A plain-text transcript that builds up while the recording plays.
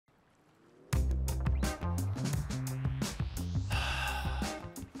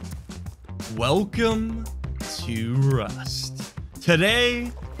Welcome to Rust.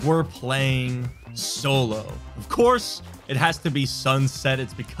 Today, we're playing solo. Of course, it has to be sunset.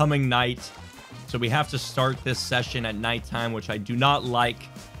 It's becoming night. So we have to start this session at nighttime, which I do not like.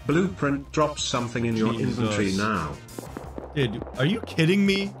 Blueprint drops something in your inventory now. Dude, are you kidding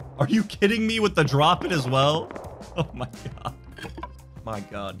me? Are you kidding me with the drop it as well? Oh my god. My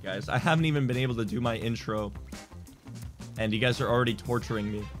god, guys. I haven't even been able to do my intro. And you guys are already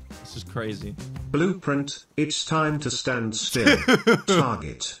torturing me. This is crazy. Blueprint, it's time to stand still.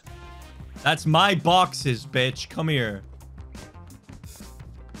 Target. That's my boxes, bitch. Come here.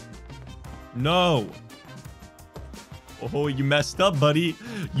 No. Oh, you messed up, buddy.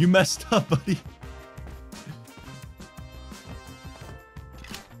 You messed up, buddy.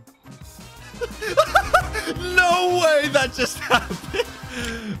 No way that just happened.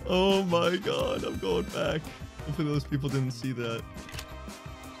 Oh my god, I'm going back. Hopefully those people didn't see that.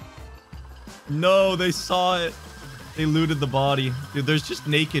 No, they saw it. They looted the body. Dude, there's just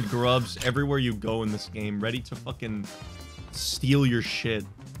naked grubs everywhere you go in this game, ready to fucking steal your shit.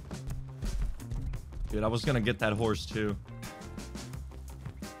 Dude, I was gonna get that horse too.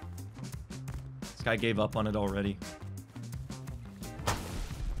 This guy gave up on it already.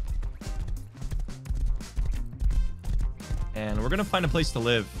 And we're gonna find a place to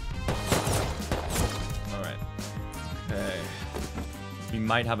live. Alright. Okay. We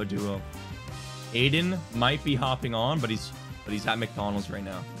might have a duo. Aiden might be hopping on, but he's at McDonald's right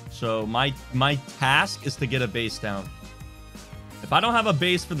now. So my task is to get a base down. If I don't have a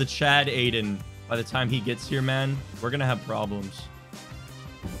base for the Chad Aiden by the time he gets here, man, we're gonna have problems.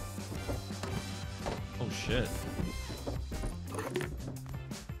 Oh shit.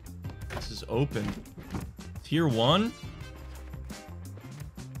 This is open. Tier 1?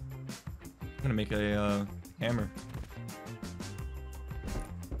 I'm gonna make a hammer.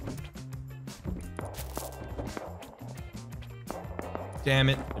 Damn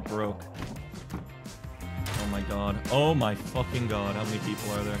it, it broke. Oh my god. Oh my fucking god. How many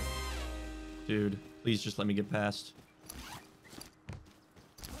people are there? Dude, please just let me get past.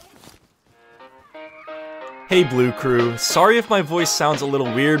 Hey Blue Crew, sorry if my voice sounds a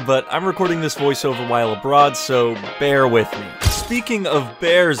little weird, but I'm recording this voiceover while abroad, so bear with me. Speaking of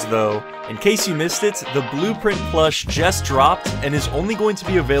bears though, in case you missed it, the Blueprint Plush just dropped and is only going to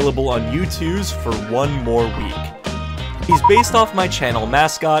be available on U2s for 1 more week. He's based off my channel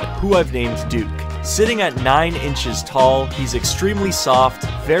mascot, who I've named Duke. Sitting at 9 inches tall, he's extremely soft,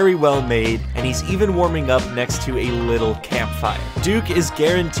 very well made, and he's even warming up next to a little campfire. Duke is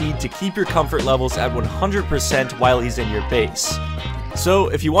guaranteed to keep your comfort levels at 100% while he's in your base. So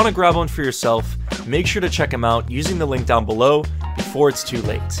if you want to grab one for yourself, make sure to check him out using the link down below before it's too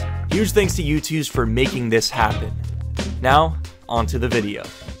late. Huge thanks to U2s for making this happen. Now, on to the video.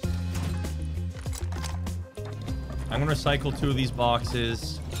 I'm gonna recycle 2 of these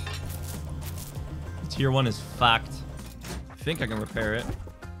boxes. Tier 1 is fucked. I think I can repair it.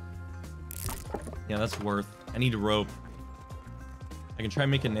 Yeah, that's worth. I need a rope. I can try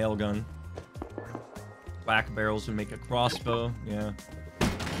and make a nail gun. Whack barrels would make a crossbow. Yeah.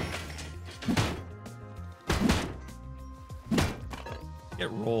 Get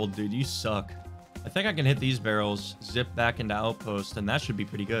rolled, dude. You suck. I think I can hit these barrels, zip back into outpost, and that should be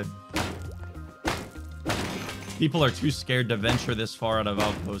pretty good. People are too scared to venture this far out of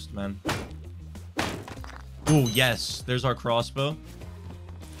outpost, man. Oh, yes. There's our crossbow.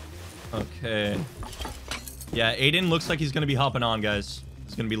 Okay. Yeah, Aiden looks like he's going to be hopping on, guys.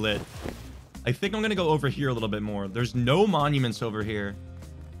 It's going to be lit. I think I'm going to go over here a little bit more. There's no monuments over here.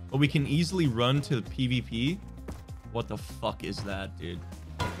 But we can easily run to PvP. What the fuck is that, dude?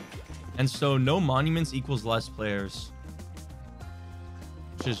 And so no monuments equals less players.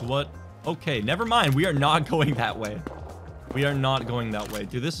 Which is what... Okay, never mind. We are not going that way. We are not going that way.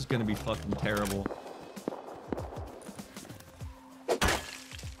 Dude, this is going to be fucking terrible.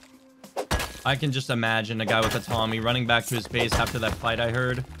 I can just imagine a guy with a Tommy running back to his base after that fight I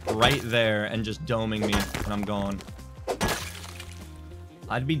heard. Right there and just doming me when I'm gone.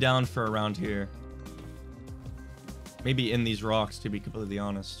 I'd be down for a round here. Maybe in these rocks, to be completely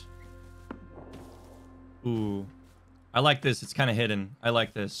honest. Ooh. I like this. It's kind of hidden. I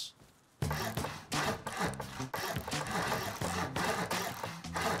like this.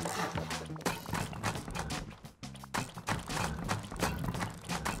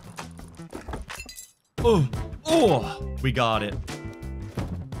 Oh, oh, we got it.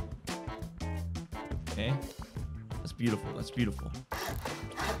 Okay. That's beautiful. That's beautiful.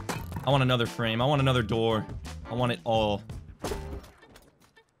 I want another frame. I want another door. I want it all.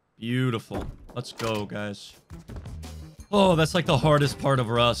 Beautiful. Let's go, guys. Oh, that's like the hardest part of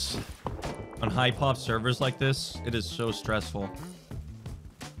Rust. On high pop servers like this, it is so stressful.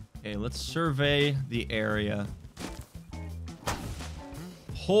 Okay, let's survey the area.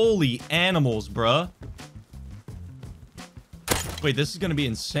 Holy animals, bruh. Wait, this is gonna be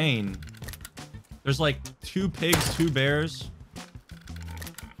insane. There's like 2 pigs, 2 bears.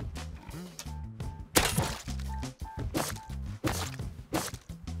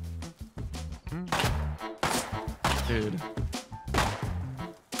 Dude.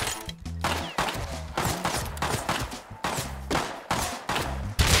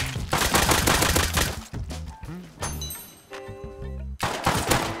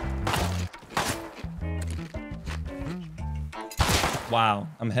 Wow,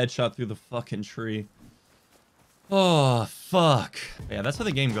 I'm headshot through the fucking tree. Oh, fuck. Yeah, that's how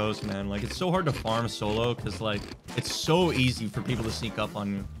the game goes, man. Like, it's so hard to farm solo because, like, it's so easy for people to sneak up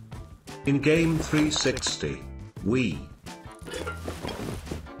on you. In game 360, we.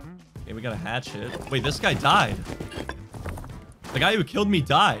 Okay, we got a hatchet. Wait, this guy died. The guy who killed me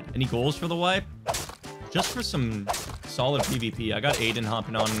died. Any goals for the wipe? Just for some solid PvP. I got A1dan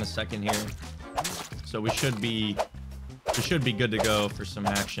hopping on in a second here. So we should be good to go for some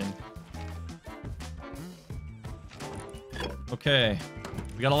action. Okay.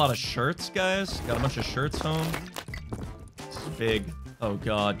 We got a lot of shirts, guys. Got a bunch of shirts home. This is big. Oh,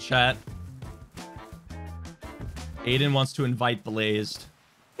 God. Chat. A1dan wants to invite Blazed.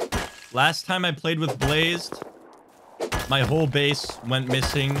 Last time I played with Blazed, my whole base went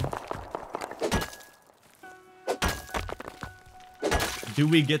missing. Do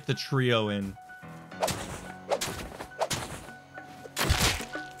we get the trio in?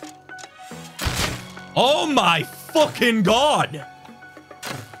 Oh my fucking God!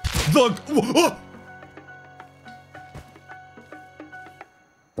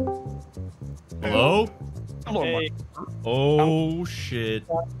 Hello? Hey, Oh shit.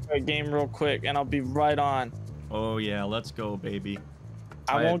 a game real quick, and I'll be right on. Oh yeah, let's go, baby.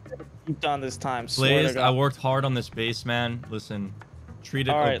 I won't get it done this time. Swear to Blazed, God. I worked hard on this base, man. Listen, treat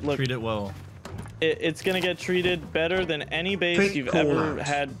it. All right, look. Treat it well. It's gonna get treated better than any base Big you've call ever out.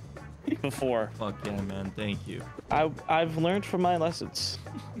 had before. Fuck yeah, man. Thank you. I've learned from my lessons.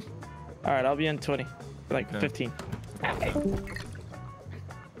 All right, I'll be in 20, like Okay. 15.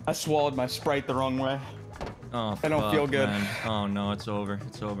 I swallowed my Sprite the wrong way. Oh, I don't feel good. man. Oh no, it's over.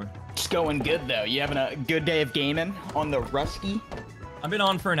 It's over. It's going good though. You having a good day of gaming on the Rusky? I've been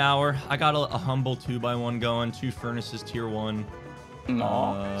on for an hour. I got a humble 2x1 going. 2 furnaces tier 1.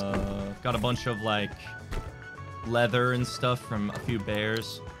 No. Got a bunch of like leather and stuff from a few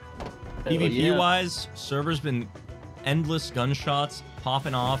bears. PvP wise, server's been endless gunshots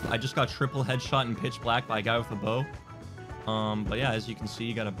popping off. I just got triple headshot in pitch black by a guy with a bow. But yeah, as you can see,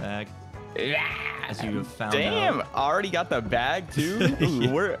 you got a bag. As you have found Damn, out. already got the bag too. Ooh,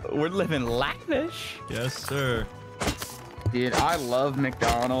 Yeah. we're living lavish. Yes, sir. Dude, I love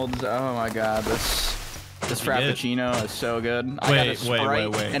McDonald's. Oh my God, this Frappuccino is so good. I got a Wait,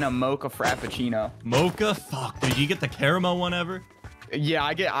 Sprite wait. and a mocha Frappuccino. Mocha? Fuck, dude, you get the caramel one ever? Yeah,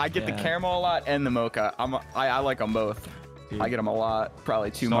 I get the Yeah. caramel a lot and the mocha. I like them both. Dude, I get them a lot,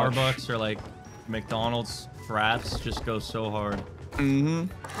 probably too much. Starbucks or like McDonald's fraps just go so hard. Mm-hmm.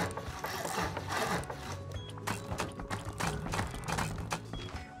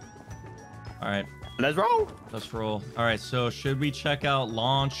 All right, Let's roll. let's roll. All right, so should we check out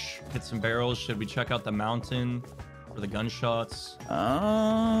launch, hit some barrels? Should we check out the mountain for the gunshots?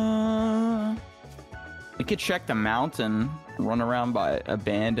 We could check the mountain, run around by a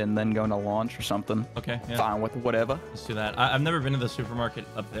band, and then go into launch or something. Okay, yeah, Fine with whatever. let's do that. I've never been to the supermarket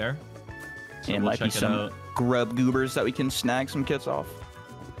up there. So And we'll might be check it some out. grub goobers that we can snag some kits off.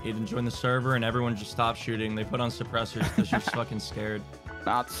 Aiden joined the server and everyone just stopped shooting. They put on suppressors because you're fucking scared.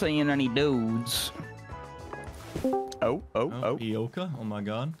 Not seeing any dudes. Oh. Ioka, oh my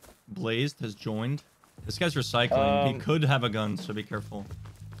god. Blazed has joined. This guy's recycling. He could have a gun, so be careful.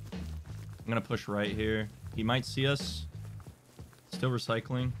 I'm gonna push right here. He might see us. Still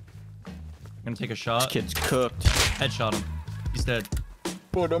recycling. I'm gonna take a This shot. kid's cooked. Headshot him. He's dead.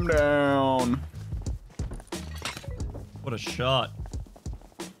 Put him down. What a shot.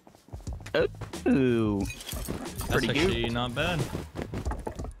 Ooh. That's Pretty actually good. not bad.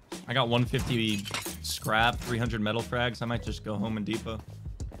 I got 150 scrap, 300 metal frags. I might just go home and depot.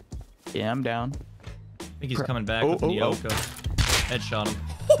 Yeah, I'm down. I think he's coming back Oh, with oh, an oh. Ioka. Headshot him.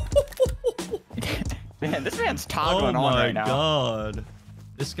 Man, this man's Oh toggling on my right now. god.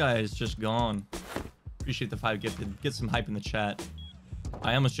 This guy is just gone. Appreciate the 5 gifted. Get some hype in the chat.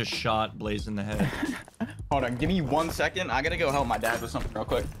 I almost just shot Blaze in the head. Hold on, give me 1 second. I gotta go help my dad with something real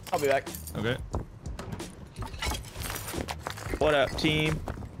quick. I'll be back. Okay. What up, team?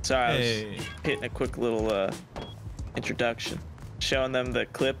 Sorry, I Hey. was hitting a quick little introduction, showing them the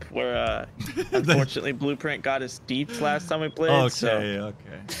clip where unfortunately Blueprint got his deeps last time we played. Okay, So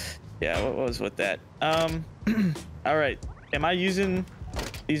okay. yeah, what was with that? All right, am I using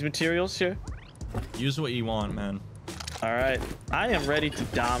these materials here? Use what you want, man. All right, I am ready to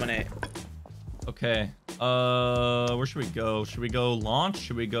dominate. Okay. Where should we go? Should we go launch?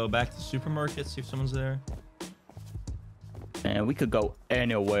 Should we go back to the supermarket, see if someone's there? Man, we could go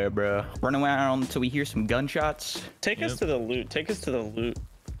anywhere, bro. Run around until we hear some gunshots. Take us to the loot. Take us to the loot.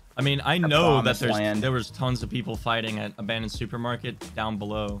 I mean, I know that promised land. there was tons of people fighting at abandoned supermarket down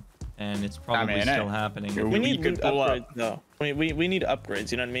below, and it's probably still happening. We need could loot pull up. upgrades though. We need upgrades.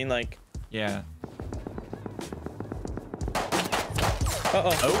 You know what I mean? Like. Yeah.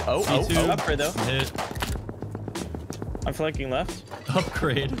 Oh, upgrade though. Hit. I'm flanking left.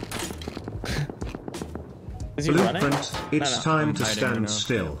 Upgrade. Is he running? Blueprint, it's No. time I'm to hiding right now. stand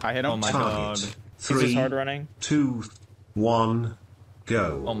still. I hit him. Oh my god. Target. Is this 3, hard running? 2, 1,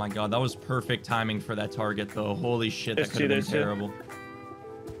 go. Oh my god, that was perfect timing for that target though. Holy shit, that There's could have been two, there's two. terrible.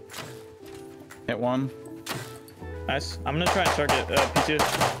 Hit one. Nice. I'm gonna try and target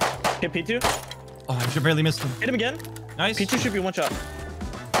P2. Hit P2. Oh, I just barely missed him. Hit him again. Nice. P2 should be one shot.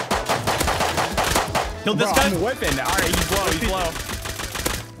 Killed this Bro, guy. I'm whipping. All right, he's low. He's low.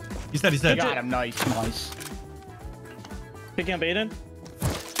 He's dead, he's dead. Got him. Nice, nice. Picking up Aiden.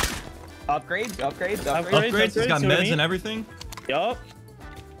 Upgrades. Upgrades, he's got see what I meds mean? and everything. Yup.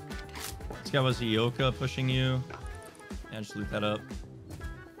 This guy was Ioka pushing you. Yeah, just loot that up.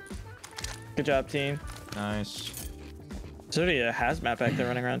 Good job, team. Nice. There's already a hazmat back there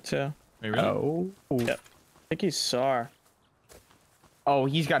running around too. Wait, really? Oh. Yep. I think he's SAR. Oh,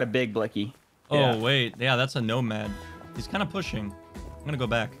 he's got a big blicky. Oh, Yeah. wait. Yeah, that's a nomad. He's kind of pushing. I'm gonna go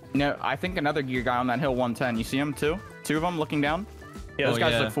back. No, I think another gear guy on that hill 110. You see him too? Two of them looking down. Yeah, Those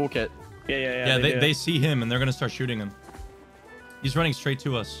guys yeah. look full kit. Yeah. Yeah, do. they see him and they're gonna start shooting him. He's running straight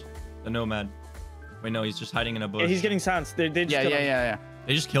to us. The nomad. Wait, no, he's just hiding in a bush. Yeah, he's getting silenced. They just Yeah, killed yeah, him. yeah.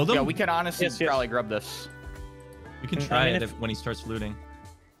 They just killed him? Yeah, we could honestly Yes, yes. probably grab this. We can I try mean, it if- when he starts looting.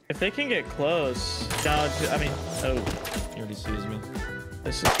 If they can get close. No, I mean, oh, He already sees me.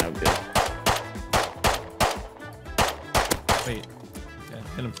 this is no good. Wait. Okay,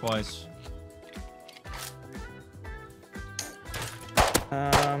 hit him twice.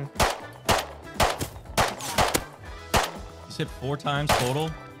 He's hit 4 times total.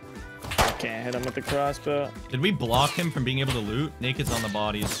 I can't hit him with the crossbow. Did we block him from being able to loot? Naked's on the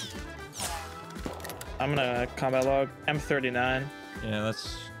bodies. I'm gonna combat log M39. Yeah,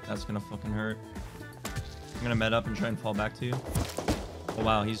 that's gonna fucking hurt. I'm gonna med up and try and fall back to you. Oh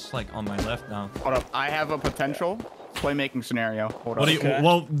wow, he's like on my left now. Hold up. I have a potential playmaking scenario. Hold What up. do you? Okay.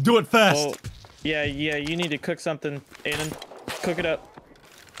 Well, do it fast. Oh, yeah. You need to cook something, Aiden. Cook it up.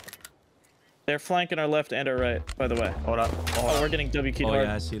 They're flanking our left and our right, by the way. Hold up. Oh, we're getting W keyed Oh hard.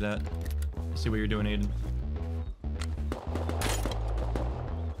 yeah, I see that. I see what you're doing, Aiden.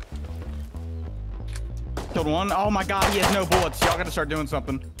 Killed one. Oh my god, he has no bullets. Y'all gotta start doing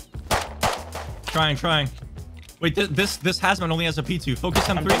something. Trying. Wait, this hazmat only has a P2. Focus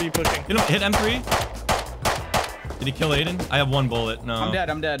I'm M3. W pushing. Hit M3. Did he kill Aiden? I have 1 bullet. No.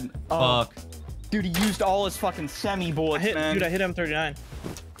 I'm dead. Oh, Fuck. dude, he used all his fucking semi bullets, man. Dude, I hit M39.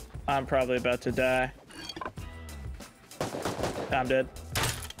 I'm probably about to die. I'm dead.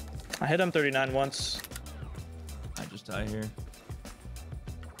 I hit M39 once. I just die here.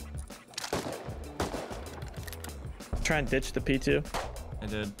 Try and ditch the P2. I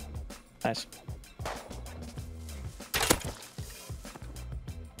did. Nice.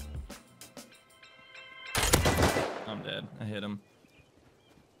 I'm dead. I hit him.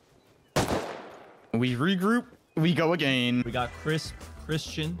 We regroup. We go again. We got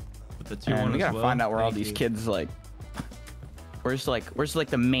Christian with the 2-1 Man, we as gotta well. find out where all Thank these you. kids like. Where's like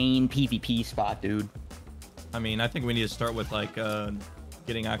the main PvP spot, dude? I mean, I think we need to start with like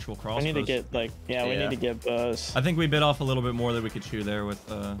getting actual We crossbows. need to get like, yeah, we Yeah. need to get Buzz. I think we bit off a little bit more that we could chew there with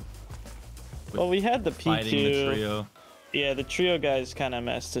Well, we had the fighting the P2. trio. Yeah, the trio guys kind of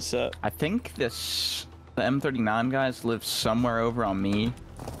messed us up. I think the M39 guys live somewhere over on me.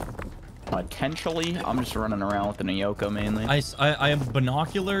 Potentially, I'm just running around with an Iyoko mainly. I have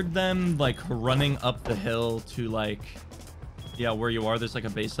binoculared them like running up the hill to like, yeah, where you are. There's like a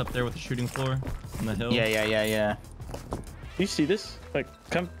base up there with a shooting floor on the hill. Yeah. You see this? Like,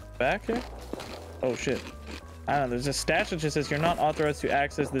 come back here? Oh, shit. I don't know. There's a stash that just says you're not authorized to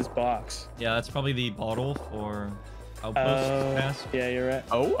access this box. Yeah, that's probably the bottle for outpost pass. Yeah, you're right.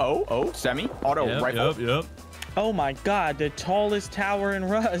 Oh, semi auto rifle. Yep. Oh my god, the tallest tower in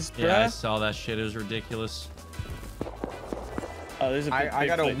Rust, bruh. Yeah, I saw that shit. It was ridiculous. Oh, there's a big, I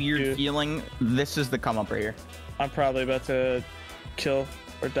got a fight, weird dude. feeling this is the come up right here. I'm probably about to kill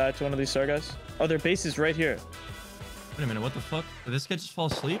or die to one of these SAR guys. Oh, their base is right here. Wait a minute, what the fuck? Did this guy just fall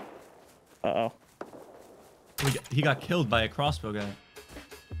asleep? Uh-oh. He got killed by a crossbow guy.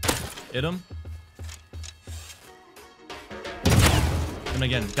 Hit him. And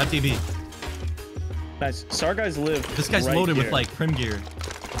again, got DB. Nice. SAR guys live. This guy's right loaded here. with like prim gear.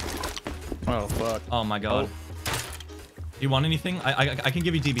 Oh fuck. Oh my god. You want anything? I can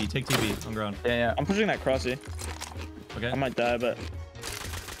give you DB. Take DB on ground. Yeah. I'm pushing that crossy. Okay. I might die, but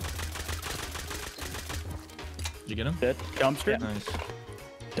Did you get him? dead. Dumpster. Nice.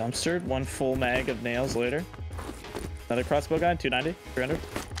 Dumpstered. One full mag of nails later. Another crossbow guy. 290. 300.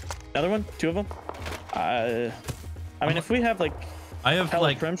 Another one. 2 of them. I mean, if we have like, I have hella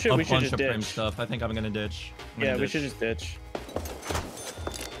like prim shit, a we should bunch just of prim ditch. stuff. I think I'm gonna ditch. yeah, we should just ditch.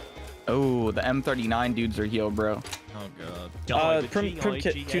 Oh, the M39 dudes are healed, bro. Oh god. Prim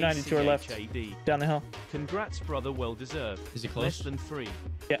kit 290 to our left. Down the hill. Congrats, brother. Well deserved. Is he Less close? than 3.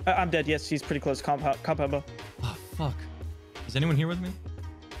 Yeah, I'm dead. Yes, he's pretty close. Compound bow. Oh fuck. Is anyone here with me?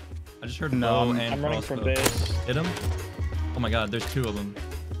 I just heard No, bow I'm and I'm running from crossbow. base. Hit him. Oh my god, there's 2 of them.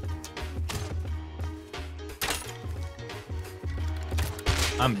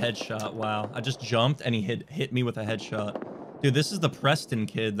 I'm headshot. Wow. I just jumped and he hit me with a headshot. Dude, this is the Preston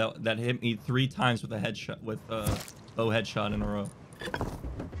kid that hit me 3 times with a headshot with bow headshot in a row.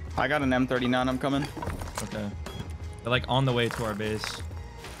 I got an M39. I'm coming. Okay. They're like on the way to our base.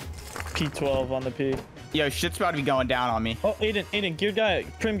 P12 on the P. Yo, shit's about to be going down on me. Oh, Aiden, geared guy,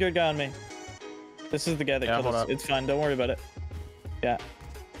 prim geared guy on me. This is the guy that Yeah, killed hold us. up. It's fine. Don't worry about it. Yeah.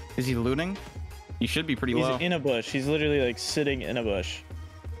 Is he looting? He should be pretty He's low. in a bush. He's literally like sitting in a bush.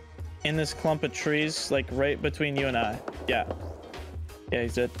 In this clump of trees, like right between you and I. Yeah. Yeah,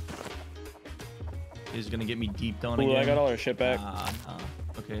 he's dead. He's gonna get me deeped on Ooh, again. I got all our shit back. Nah.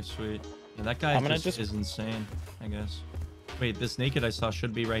 Okay, sweet. Yeah, that guy I'm gonna just is insane, I guess. Wait, this naked I saw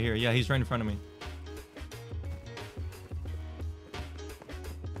should be right here. Yeah, he's right in front of me.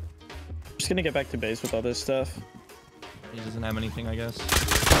 I'm just gonna get back to base with all this stuff. He doesn't have anything, I guess.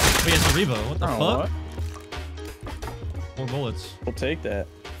 Wait, it's a Revo. What the Oh, fuck? 4 bullets. We'll take that.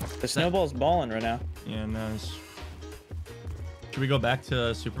 The snowball's balling right now. Yeah, nice. Should we go back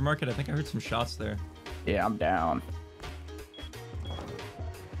to supermarket? I think I heard some shots there. Yeah, I'm down.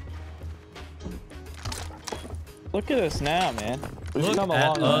 Look at us now, man. We've Look come a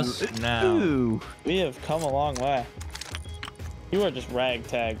at long way. us now. Ooh. We have come a long way. You are just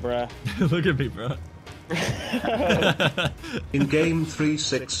ragtag, bruh. Look at me, bro. In game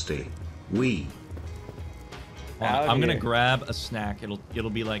 360, we. Out I'm gonna here. grab a snack. It'll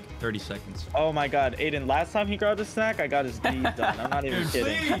be like 30 seconds. Oh my god, Aiden, last time he grabbed a snack, I got his deed done. I'm not even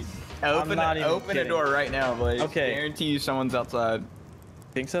kidding. Open, not even open a kidding. door right now, Blaze. Okay. Guarantee you someone's outside.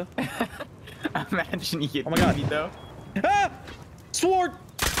 Think so? Imagine you get Oh my God. beat though. Ah! Sword!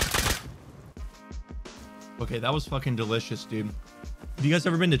 Okay, that was fucking delicious, dude. Have you guys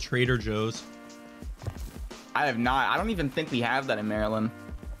ever been to Trader Joe's? I have not. I don't even think we have that in Maryland.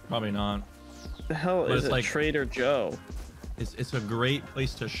 Probably not. The hell But is it's a like- Trader Joe? It's a great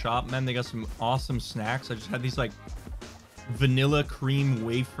place to shop, man. They got some awesome snacks. I just had these like vanilla cream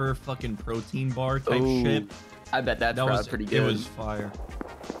wafer fucking protein bar type Ooh, shit. I bet that's That probably was pretty good. It was fire.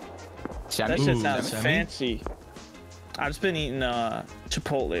 Semi- That shit Ooh, sounds semi? fancy. I've just been eating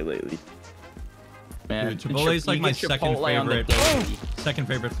Chipotle lately. man. Dude, Chipotle's like You my get second Chipotle on the favorite. daily. Second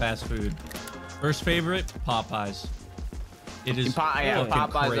favorite fast food. First favorite, Popeyes. It is Yeah, fucking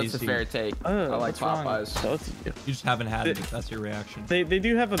Popeyes, crazy. that's a fair take. I Oh, like what's wrong Popeyes. with both of you? You just haven't had it. If that's your reaction. They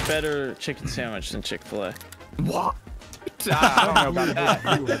do have a better chicken sandwich than Chick-fil-A. What? I don't know about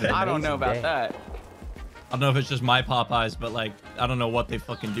that. I don't know about that. I don't know if it's just my Popeyes, but like I don't know what they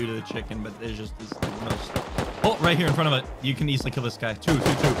fucking do to the chicken, but it's just it's the most. Oh, right here in front of it. You can easily kill this guy. Two.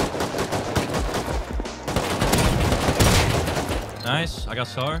 Nice. I got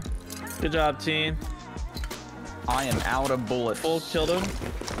SAR. Good job, team. I am out of bullets. Full killed him.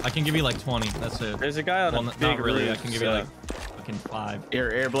 I can give you like 20. That's it. There's a guy on Well, a big not really. I roof, can give you so- like fucking 5.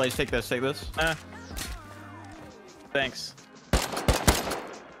 Air Blaze, take this. Thanks.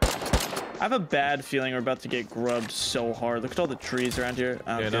 I have a bad feeling we're about to get grubbed so hard. Look at all the trees around here.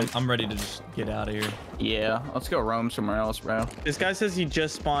 Oh, Dude, dude. I'm ready to just get out of here. Yeah, let's go roam somewhere else, bro. This guy says he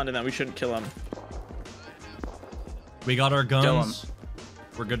just spawned and that we shouldn't kill him. We got our Kill guns.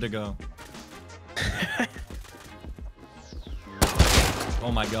 We're good to go.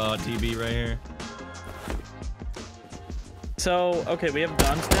 Oh my god, DB right here. So, okay, we have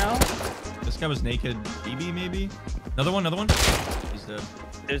guns now. This guy was naked. DB maybe? Another one? He's dead.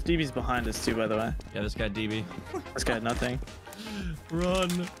 There's DBs behind us too, by the way. Yeah, this guy DB. This guy had nothing.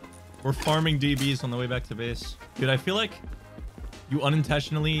 Run. We're farming DBs on the way back to base. Dude, I feel like you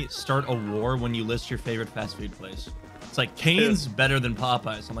unintentionally start a war when you list your favorite fast food place. It's like Cane's better than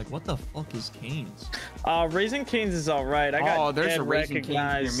Popeyes. I'm like, what the fuck is Cane's? Raising Cane's is all right. I got there's dead a Raising Cane's near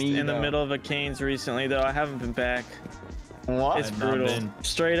recognized me, in the though. middle of a Cane's recently, though. I haven't been back. What? It's I've not brutal. been.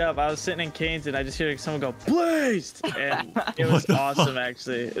 Straight up, I was sitting in Cane's and I just hear someone go, "Blazed!" And it was awesome,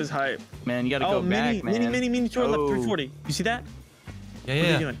 actually. It was hype. Man, you gotta go back, man. Mini to our left, 340. You see that? Yeah, What are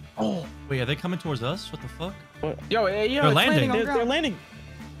yeah. you doing? Oh, Wait, are they coming towards us? What the fuck? Yo, They're landing. they're landing.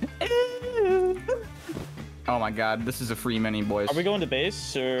 Oh my god, this is a free mini, boys. Are we going to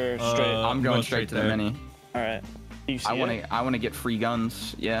base or straight? I'm going straight to the there. mini. All right. You see it? I wanna get free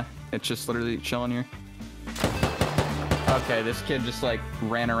guns. Yeah, it's just literally chilling here. Okay, this kid just like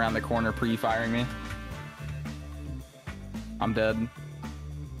ran around the corner pre-firing me. I'm dead.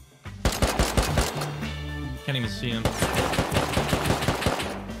 Can't even see him.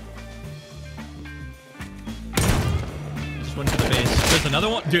 Just went to the base. There's another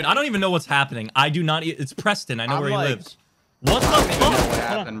one. Dude, I don't even know what's happening. I do not. It's Preston. I know I'm where like- he lives. What the I don't even know fuck? what Hold on,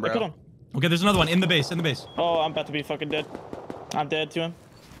 happened, look bro. at him. Okay, there's another one in the base. In the base. Oh, I'm about to be fucking dead. I'm dead to him.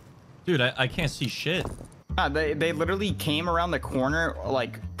 Dude, I can't see shit. Nah, they literally came around the corner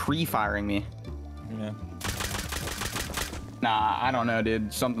like pre-firing me. Yeah. Nah, I don't know,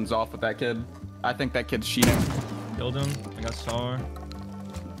 dude. Something's off with that kid. I think that kid's cheating. Killed him. I got SAR.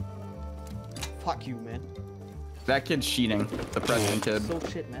 Fuck you, man. That kid's cheating. The Preston kid. So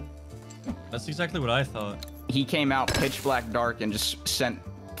shit, man. That's exactly what I thought. He came out pitch black dark and just sent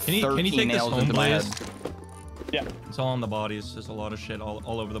Can you 13 take this nails home, into my head. Blaze? Yeah, It's all on the bodies. There's a lot of shit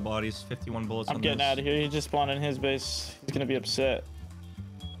all over the bodies. 51 bullets I'm on getting this. out of here. He just spawned in his base. He's gonna be upset.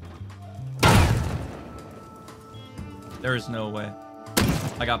 There is no way.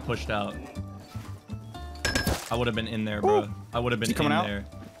 I got pushed out. I would have been in there, bro. I would have been he coming in out? there.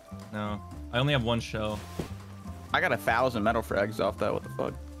 No. I only have one shell. I got 1,000 metal frags off that. What the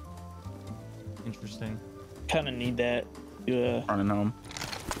fuck? Interesting. Kind of need that. Yeah. Running home.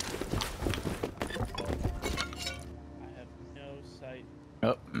 I have no sight.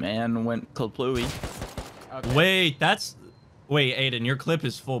 Oh, man went kaplooey. Okay. Wait, that's... Wait, Aiden, your clip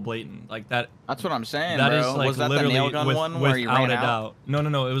is full blatant. Like that... That's what I'm saying, That bro. is like Was that the literally nail gun one where he without ran a out? doubt.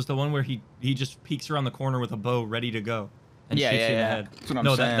 No. It was the one where he just peeks around the corner with a bow ready to go and Yeah, shoots yeah, you in the yeah. head. That's what I'm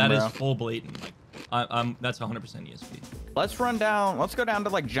no, saying, that is bro. full blatant. Like, I'm that's 100% ESP. Let's run down. Let's go down to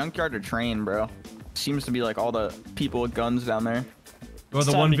like junkyard or train, bro. Seems to be like all the people with guns down there. Or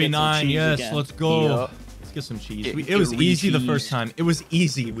the time to get some 1v9, cheese yes, again. let's go. Yup. Let's get some cheese. Get- It was get easy the re-cheese. first time. It was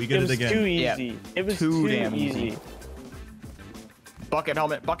easy. We It get it was again. too Yeah, easy. It was too too damn easy. easy. Bucket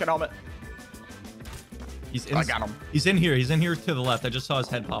helmet. Bucket helmet. He's in, I got him. He's in here. He's in here to the left. I just saw his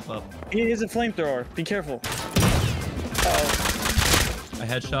head pop up. He is a flamethrower. Be careful. Uh-oh. I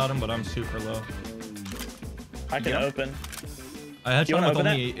headshot him, but I'm super low. I can Yeah. open. I headshot You him wanna with open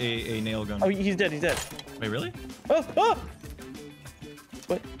only a nail gun. Oh, he's dead. He's dead. Wait, really? Oh, oh!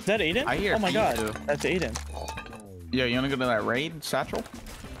 What? Is that Aiden? I hear Oh my god. too. That's Aiden. Yo, you wanna go to that raid, Satchel?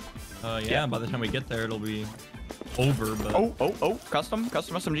 Yeah, by the time we get there, it'll be over, but... Oh. Custom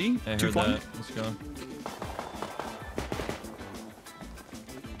SMG. I heard 220. that. Let's go.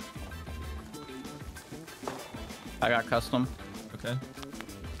 I got custom. Okay.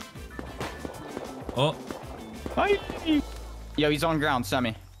 Oh, Hi. Yo, he's on ground,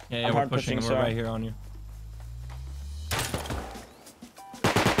 semi. yeah, I'm we're hard pushing. pushing, We're sorry. right here on you.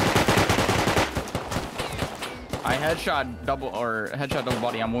 I headshot double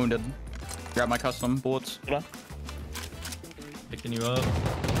body. I'm wounded. Grab my custom bullets. Hold on. Picking you up.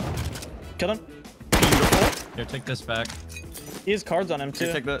 Kill him. Beautiful. Here, take this back. He has cards on him too.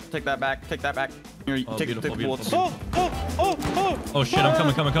 Here, take that back. Take that back. Here, Oh, take beautiful, the beautiful, bullets. Oh! Oh shit, I'm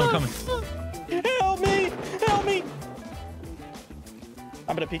coming. Help me! Help me!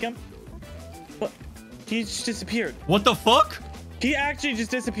 I'm gonna peek him. What? He just disappeared. What the fuck? He actually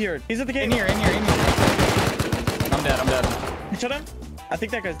just disappeared. He's at the gate. In here. I'm dead. You shot him? I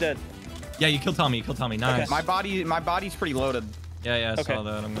think that guy's dead. Yeah, you killed Tommy. Nice. My body's pretty loaded. Yeah, I Okay. saw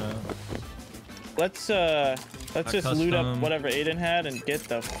that. I'm gonna... Let's just loot up custom. whatever Aiden had and get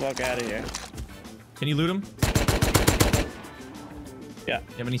the fuck out of here. Can you loot him? Yeah.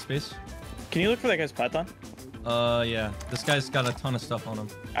 You have any space? Can you look for that guy's python? Yeah. This guy's got a ton of stuff on him.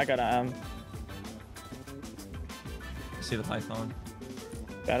 I got I see the python.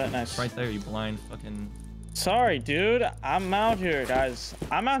 got it. Nice. Right there, you blind fucking... Sorry, dude. I'm out here, guys.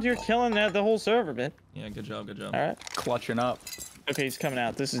 I'm out here killing the whole server, man. Yeah, good job. All right. Clutching up. Okay, he's coming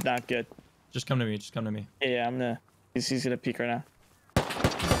out. This is not good. Just come to me. Yeah, I'm gonna. He's gonna peek right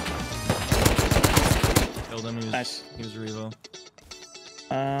now. Killed him. He was, Nice. He was Revo.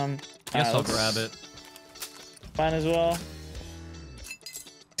 Guess I'll grab it. Fine as well.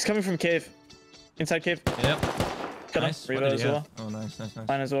 He's coming from cave. Inside cave. Yep. Got Nice. him. What Revo did as he have? well. Oh, nice.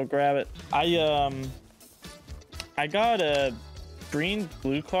 Might as well grab it. I got a green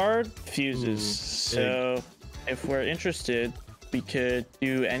blue card fuses. So if we're interested, we could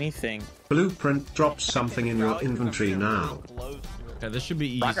do anything. Blueprint drops something in your inventory now. Okay, this should be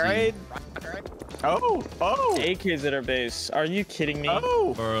easy. Rocket raid. Oh, oh, AKs at our base. Are you kidding me?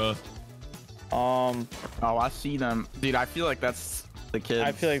 oh. Or, Oh, I see them, dude. I feel like that's the kids.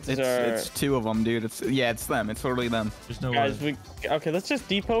 I feel like these are- It's two of them, dude. It's them. It's totally them. there's no Guys, way. okay, let's just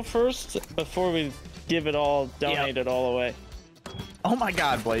depot first before we give it all, donate it all away. Oh my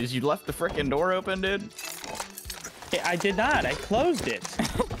God, Blaze, you left the freaking door open, dude. Hey, I did not. I closed it.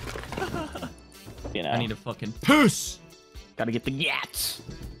 You know. I need a fucking puss. Gotta get the yats.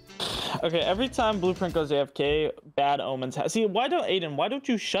 Okay, every time Blueprint goes AFK, bad omens. See, why don't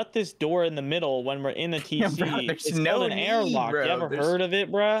you shut this door in the middle when we're in the TC? Yeah, bro, there's it's no called an need, airlock. bro. You ever heard of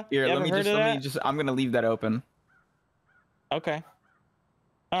it, bruh? Here, you let ever me heard just, of let that? me just. I'm gonna leave that open. Okay.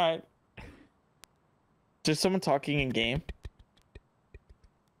 All right. Just someone talking in game.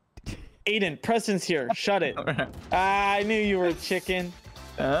 Aiden, Preston's here. Shut it. I knew you were a chicken.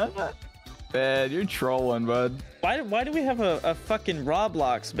 Man, you're trolling, bud. Why do we have a fucking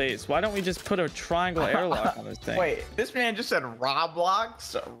Roblox base? Why don't we just put a triangle airlock on this thing? Wait, this man just said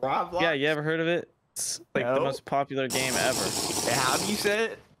Roblox. Roblox. Yeah, you ever heard of it? It's like the No. most popular game ever. How do you say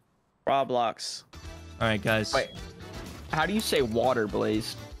it? Roblox. All right, guys. Wait, how do you say water,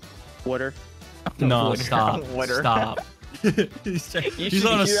 Blaze? Water. No, Water. stop. Water. Stop. He's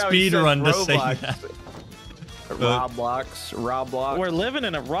on a hear how he speed says run to say Roblox. that. Roblox. We're living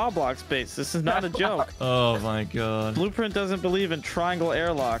in a Roblox base. This is not a joke. Oh my god. Blueprint doesn't believe in triangle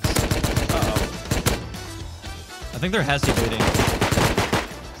airlocks. Uh-oh. I think they're hesitating.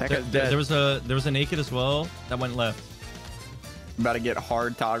 That There, guy's dead. there was a naked as well that went left. About to get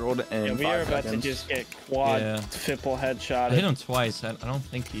hard toggled in Yeah, we are 5 about seconds. to just get quad Yeah. fipple I headshot. hit him twice. I don't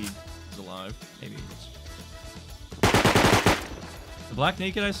think he's alive. Maybe he is. The black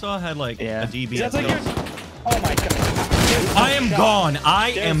naked I saw had like Yeah. a DB. That's at like kills. your... Oh my god. There's no I am shot. gone.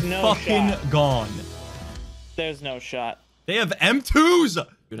 I There's am no fucking shot. gone. There's no shot. They have M2s.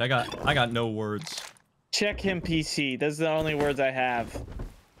 Dude, I got no words. Check him PC. Those are the only words I have.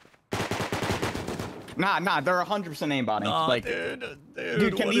 Nah, they're 100% aimbotting. like,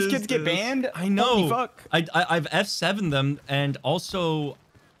 dude, can what these is kids get this? banned? I know. Holy fuck. I've F7 them, and also,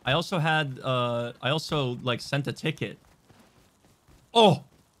 I also like sent a ticket. Oh,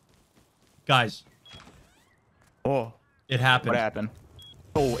 guys, Oh, it happened. what happened?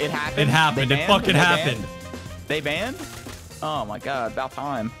 Oh, it happened. It happened. They It banned? fucking They happened. banned? They banned? Oh my god, about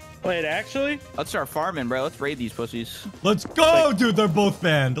time. Wait, actually? Let's start farming, bro. Let's raid these pussies. Let's go, dude. They're both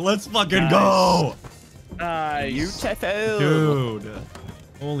banned. Let's fucking go, Nice. Beautiful. dude.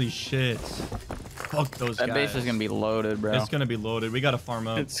 Holy shit. Fuck those That guys. base is gonna be loaded, bro. It's gonna be loaded. We gotta farm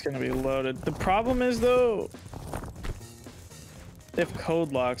up. It's gonna be loaded. The problem is though, they have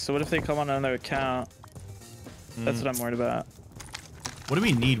code locks. So what if they come on another account? That's what I'm worried about. What do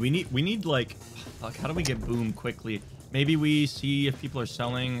we need? We need like, fuck, how do we get boom quickly? Maybe we see if people are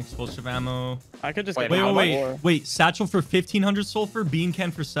selling explosive ammo. I could just Wait, get Wait, satchel for 1500 sulfur, bean can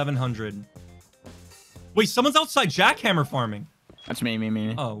for 700. Wait, someone's outside jackhammer farming. That's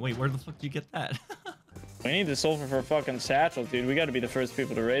me. Oh, wait, where the fuck do you get that? We need the sulfur for fucking satchel, dude. We got to be the first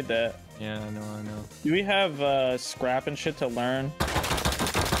people to raid that. Yeah, I know. Do we have scrap and shit to learn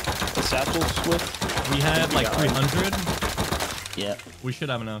the satchels with? We had like 300. Yeah. We should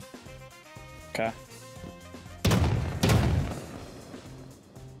have enough. Okay.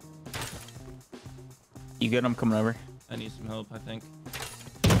 You good? I'm coming over. I need some help, I think.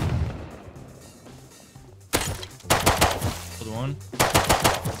 Killed one.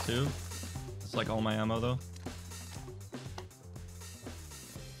 Two. It's like all my ammo though.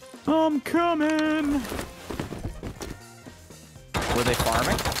 I'm coming. Were they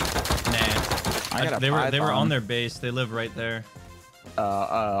farming? Nah. I got a they were on python. their base. They live right there.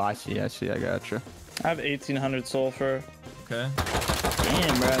 I see. I gotcha. I have 1800 sulfur. Okay.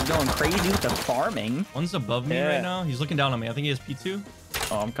 Damn, bro, I'm going crazy with the farming. One's above me Yeah. right now. He's looking down on me. I think he has P2.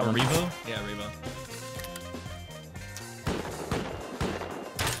 Oh, I'm Or coming. Revo? Yeah, Revo.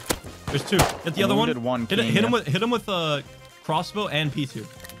 There's two. Hit the other one. Wounded one Hit king, him yeah. with crossbow and P2.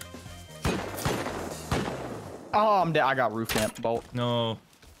 Oh, I'm dead. I got roof camp bolt. No.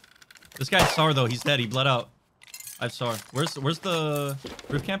 This guy's SAR though. He's dead. He bled out. I have SAR. Where's the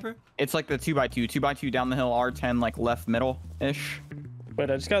roof camper? It's like the 2x2. 2x2 down the hill, R10, like left middle-ish. Wait,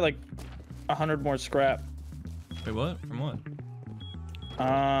 I just got like 100 more scrap. Wait, what? From what?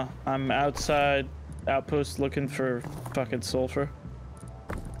 I'm outside outpost looking for fucking sulfur.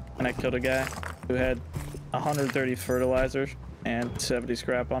 And I killed a guy who had 130 fertilizers and 70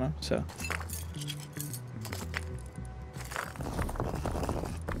 scrap on him, so.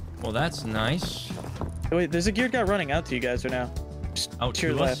 Well, that's nice. Oh, wait, there's a geared guy running out to you guys right now. Just Out to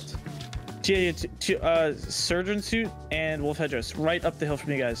your to us? left. Surgeon suit and wolf headdress right up the hill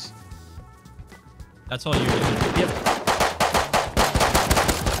from you guys. That's all you did. Yep.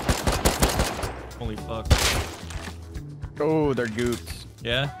 Holy fuck. Oh, they're gooped.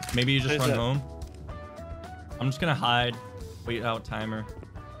 Yeah? Maybe you just Where's run that? home? I'm just gonna hide. Wait out timer.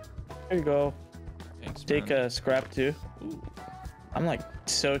 There you go. Thanks, Take man. a scrap too. I'm like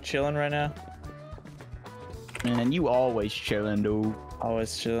so chilling right now. Man, you always chilling, dude.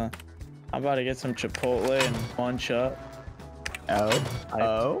 Always chilling. I'm about to get some Chipotle and one shot. Oh.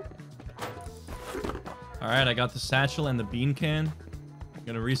 Oh. All right, I got the satchel and the bean can. I'm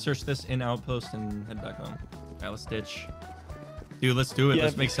gonna research this in outpost and head back home. All right, let's ditch. Dude, let's do it. Yeah.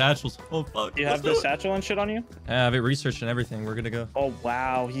 Let's make satchels. Oh, fuck. You Let's have the do it. satchel and shit on you? I have it researched and everything. We're gonna go. Oh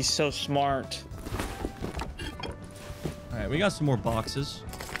wow, he's so smart. All right, we got some more boxes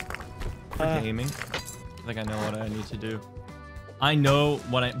for gaming. I think I know what I need to do. I know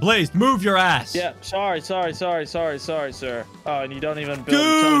what I... Blaze, move your ass! Yeah, sorry, sir. Oh, and you don't even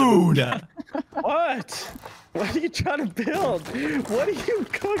build. Dude! What? What are you trying to build? What are you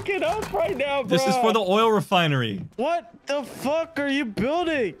cooking up right now, bro? This is for the oil refinery. What the fuck are you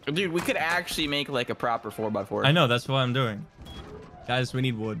building? Dude, we could actually make like a proper 4x4. I know, that's what I'm doing. Guys, we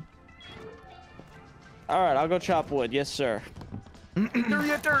need wood. All right, I'll go chop wood. Yes, sir.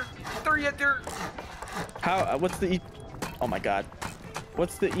 How? What's the? Oh my God.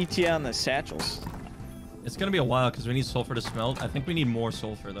 What's the ETA on the satchels? It's gonna be a while because we need sulfur to smelt. I think we need more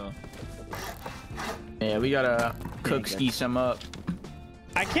sulfur though. Yeah, we gotta cook ski some up.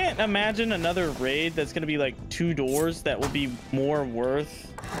 I can't imagine another raid that's gonna be like 2 doors that will be more worth.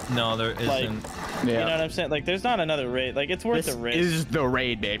 No, there Like, isn't. You know what I'm saying? Like, there's not another raid. Like, it's worth This the risk. is the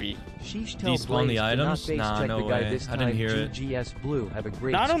raid, baby. Despawn the items? Nah, no way. I didn't hear it. GS Blue, have a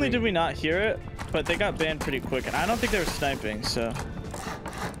great Not only did stream. we not hear it, but they got banned pretty quick, and I don't think they were sniping, so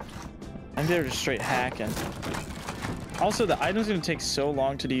I think they were just straight hacking. Also, the item's gonna take so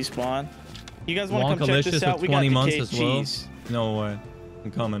long to despawn. You guys want to come check this Wonkalicious out? with We got 20 the months cake as well. cheese. No way. I'm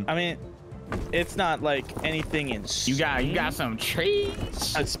coming. I mean, it's not like anything in You got some cheese.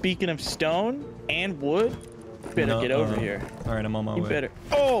 Speaking of stone and wood, you better get over here. All right, I'm on my You way. better.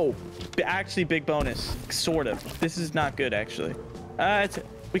 Oh, actually, big bonus. Sort of. This is not good, actually.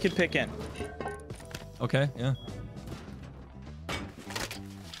 We can pick in. Okay, yeah.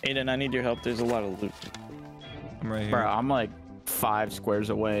 Aiden, I need your help. There's a lot of loot. I'm right here. Bro, I'm like 5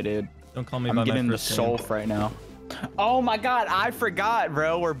 squares away, dude. Don't call me I'm by getting my the first name. sulf right now. Oh my God, I forgot,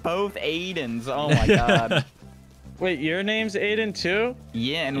 bro. We're both Aidens. Oh my God. Wait, your name's Aiden too?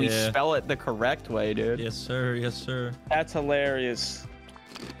 Yeah, and we Yeah. spell it the correct way, dude. Yes, sir. Yes, sir. That's hilarious.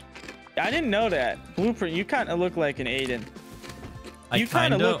 I didn't know that. Blueprint, you kind of look like an Aiden. You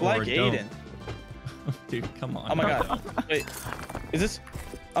kind of kinda look like or don't. Aiden. Dude, come on. Oh my God. Wait, is this?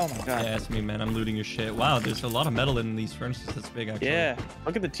 Oh my God. Yeah, it's me, man. I'm looting your shit. Wow, there's a lot of metal in these furnaces. That's big, actually. Yeah,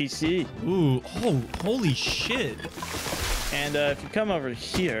 look at the TC. Ooh. Oh, holy shit. And if you come over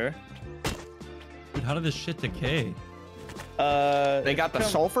here, Dude, how did this shit decay? They got the come-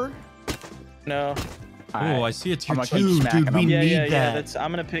 sulfur? No. Oh, I see a tier I'm gonna keep 2. smacking Dude, we them. Yeah, need yeah, yeah. that. That's.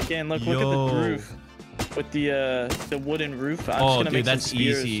 I'm gonna pick in. Look at Yo. the roof with the wooden roof. I'm just Oh, gonna dude, make some that's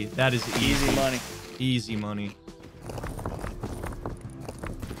spears. easy. That is easy. Easy money. Easy money.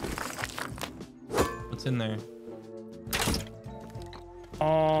 What's in there?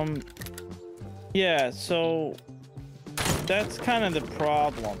 Yeah. So that's kind of the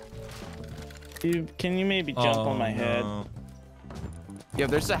problem. Can you maybe jump on my head? no. Yeah,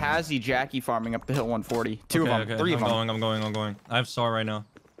 there's a Hazy Jackie farming up the hill 140. Two Okay, of them. okay. 3 of them. I'm going. I have SAR right now.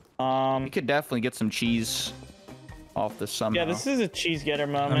 We could definitely get some cheese off this somehow. Yeah, this is a cheese getter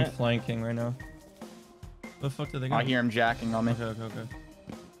I'm moment. flanking right now. Where the fuck did they go? I hear him jacking on me. Okay.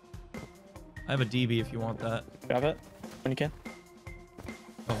 I have a DB if you want that. Grab it when you can.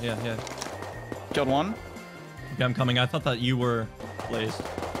 Oh, yeah. Killed 1. Okay, I'm coming. I thought that you were Blazed.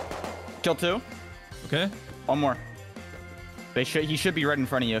 Killed 2. Okay. 1 more. He should be right in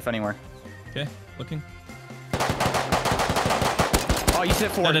front of you, if anywhere. Okay. Looking. Oh, you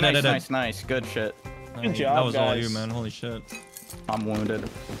hit 4. Da-da-da-da-da. Nice. Good shit. Good That job, was all guys. you, man. Holy shit. I'm wounded.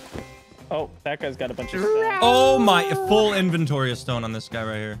 Oh, that guy's got a bunch of stuff. Oh my! Full inventory of stone on this guy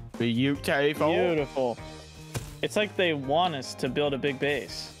right here. Beautiful. Beautiful. It's like they want us to build a big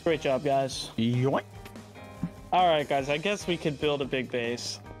base. Great job, guys. Yoink. All right, guys. I guess we could build a big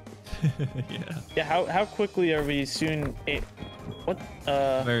base. Yeah. Yeah. How quickly are we soon? What?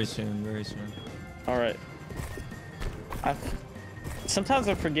 Very soon. Very soon. All right. Sometimes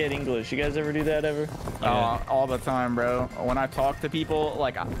I forget English. You guys ever do that ever? Yeah. All the time, bro. When I talk to people,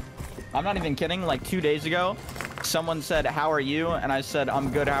 like, I'm not even kidding. Like 2 days ago, someone said, "How are you?" And I said,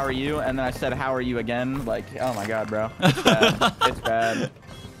 "I'm good. How are you?" And then I said, "How are you?" again. Like, oh my god, bro. It's bad. It's bad.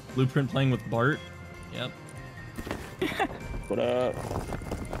 Blueprint playing with Bart. Yep. What up?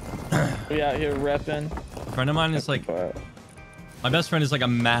 We out here repping. A friend of mine is like, my best friend is like a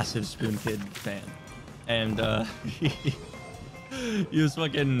massive Spoon Kid fan, and he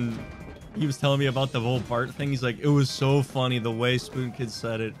was telling me about the whole Bart thing. He's like, it was so funny the way Spoon Kid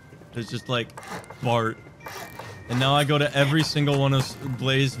said it. It's just like Bart. And now I go to every single one of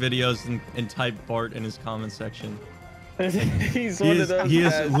Blaze videos and type Bart in his comment section. He's one of those. He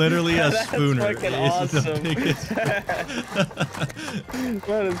is literally a spooner. Fucking He is awesome. the biggest.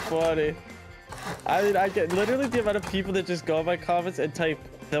 That is funny. I mean, I get literally the amount of people that just go on my comments and type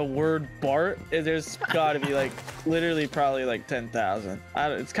the word Bart, and there's gotta be like literally probably like 10,000.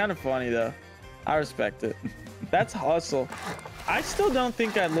 It's kind of funny though. I respect it. That's hustle. I still don't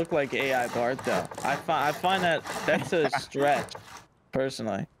think I look like AI Bart though. I find that's a stretch,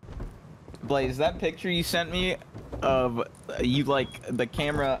 personally. Blaze, that picture you sent me of you like the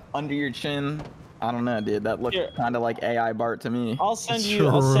camera under your chin, I don't know, dude. That looked kind of like AI Bart to me. I'll send It's you.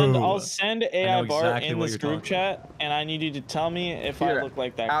 I'll true. send AI Bart exactly in what this you're group talking chat, and I need you to tell me if Here, I look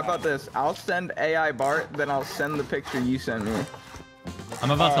like that. How guy. about this? I'll send AI Bart, then I'll send the picture you sent me. I'm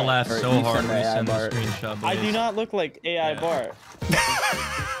about to laugh Alright, so you hard send when you AI send the Bart. screenshot. I do Blaze. not look like AI Yeah. Bart.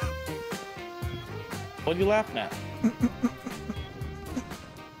 What are you laughing at?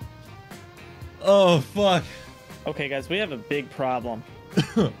 Oh fuck. Okay, guys, we have a big problem.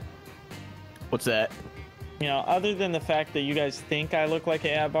 What's that? You know, other than the fact that you guys think I look like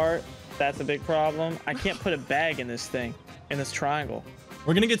AI Bart, that's a big problem. I can't put a bag in this thing, in this triangle.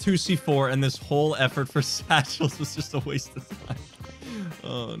 We're gonna get 2C4, and this whole effort for satchels was just a waste of time.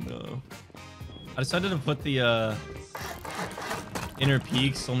 Oh no. I decided to put the inner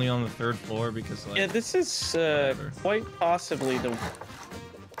peaks only on the 3rd floor because like Yeah, this is quite possibly the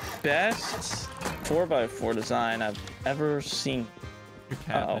best 4x4 design I've ever seen. you're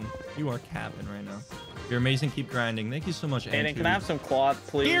capping. You are capping right now. You're amazing. Keep grinding. Thank you so much, Aiden, Andrew. can I have some cloth,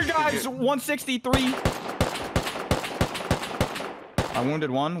 please? Here, guys, 163. I wounded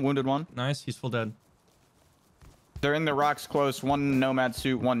one. Nice. He's full dead. They're in the rocks close. One nomad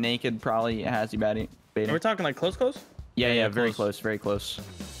suit, one naked. Probably has you baiting. We're talking like close? Yeah, very close. close, very close.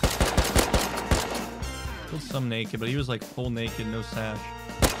 Killed some naked, but he was like full naked, no sash.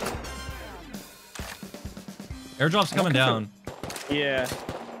 Airdrop's coming down. Yeah.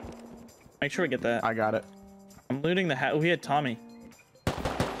 Make sure we get that. I got it. I'm looting the hat. Oh, he had Tommy.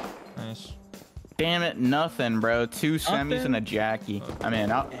 Nice. Damn it, nothing, bro. 2 semis Nothing? and a Jackie. I mean,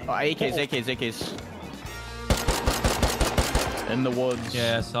 AKs. In the woods.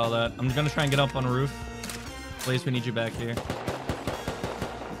 Yeah, I saw that. I'm gonna try and get up on a roof. Blaze, we need you back here.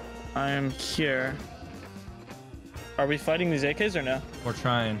 I'm here. Are we fighting these AKs or no? We're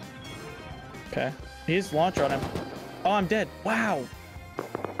trying. Okay. He has launcher on him. Oh, I'm dead. Wow.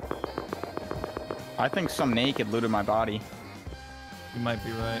 I think some naked looted my body. You might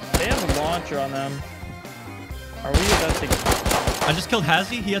be right. They have a launcher on them. Are we about to... I just killed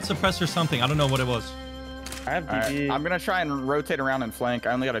Hazy. He had suppressor something. I don't know what it was. I have All right, DD. I'm gonna try and rotate around and flank.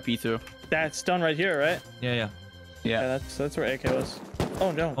 I only got a P2. That's done right here, right? Yeah, yeah. Yeah, Yeah. that's where AK was.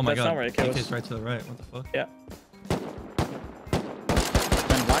 Oh, no. Oh my that's god. not where AK AK's was. right to the right. What the fuck? Yeah.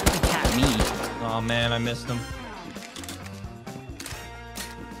 And why did he tap me? Oh man, I missed him.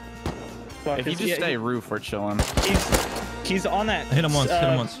 Fuck, If you just stay roof, we're chilling. He's on that. I hit him once. Hit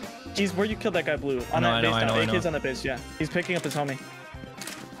him once. He's where you killed that guy blue. I On know, that I base know, I now. know, I know. AK's on the base, yeah. He's picking up his homie.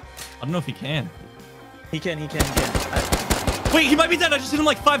 I don't know if he can. He can. Wait, he might be dead. I just hit him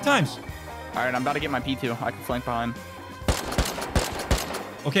like 5 times. All right, I'm about to get my P2. I can flank behind.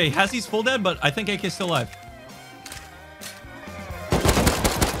 Okay, Hazy's full dead, but I think AK's still alive.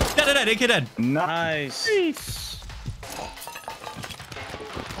 Dead. AK dead. Nice.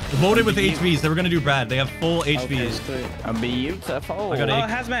 Loaded with HVs. They were gonna do Brad. They have full HVs. Okay, sweet. A beautiful. I got Oh, a-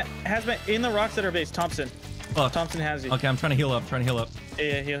 Hazmat in the rocks at our base. Thompson. Fuck. Thompson has you. Okay, I'm trying to heal up.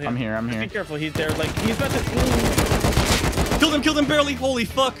 Yeah, heal. I'm here. Be careful. He's there. Like, he's about to... Killed him barely. Holy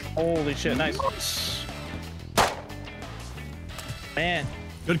fuck. Holy shit. Nice. Man.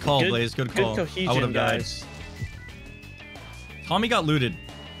 Good call, Blaze. Good call. Good cohesion, I would have died. guys. Tommy got looted.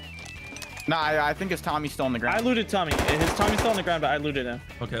 No, I think his Tommy's still on the ground. I looted Tommy. His Tommy's still on the ground, but I looted him.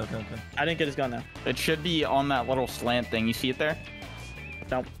 Okay. I didn't get his gun though. It should be on that little slant thing. You see it there?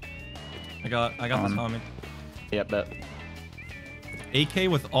 Nope. I got the Tommy. Yep, bet. AK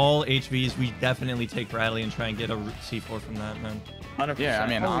with all HVs, we definitely take Bradley and try and get a C4 from that, man. 100%. Yeah, I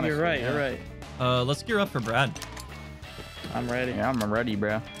mean, honestly, you're right. yeah. You're right. Let's gear up for Brad. I'm ready. Yeah, I'm ready,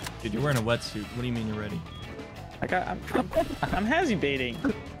 bro. Dude, you're wearing a wetsuit. What do you mean you're ready? I'm hazy baiting.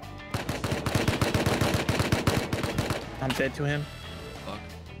 I'm dead to him. Fuck.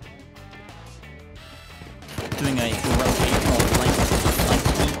 Doing a rotational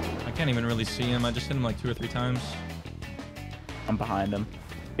flank. I can't even really see him. I just hit him like 2 or 3 times. I'm behind him.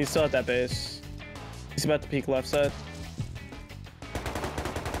 He's still at that base. He's about to peek left side.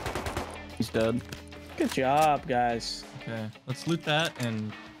 He's dead. Good job, guys. Okay, let's loot that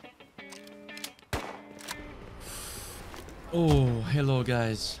and... Oh, hello,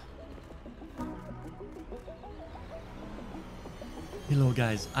 guys. Hello,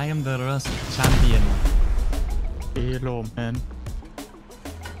 guys. I am the Rust champion. Hello, man.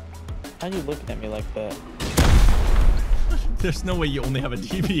 How are you looking at me like that? There's no way you only have a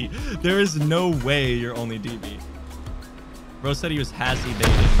DB. There is no way you're only DB. Bro said he was hazy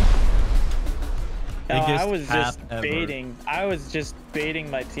baiting. No, I Biggest was cap just ever. baiting. I was just baiting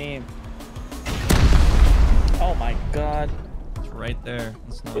my team. Oh my god. It's right there.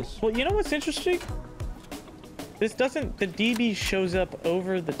 That's nice. Well, you know what's interesting? This doesn't... The DB shows up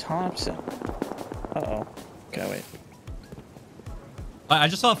over the Thompson. Uh-oh. Okay, wait. I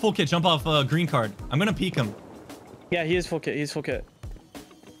just saw a full kit jump off a green card. I'm gonna peek him. Yeah, he is full kit. He's full kit.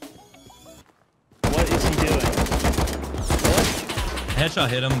 What is he doing? What? Headshot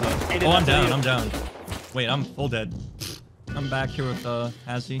hit him, but... He did Oh, not I'm tell down. you. I'm down. Wait, I'm full dead. I'm back here with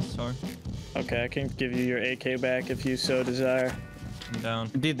Hazy. Sorry. Okay, I can give you your AK back if you so desire. I'm down.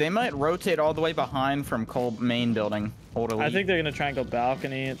 Dude, they might rotate all the way behind from Cole main building. Hold I think they're gonna try and go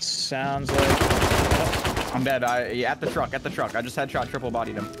balcony. It sounds like... I'm dead. At the truck. I just headshot triple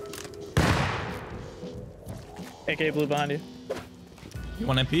bodied him. AK blue behind you. You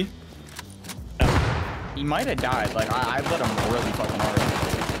want MP? He might have died. Like, I let him really fucking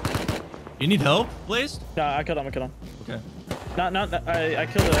hard. You need help, Blaze? No, I killed him. Okay. I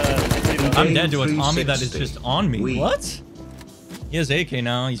killed a... I'm dead to a Tommy that is just on me. We- What? He has AK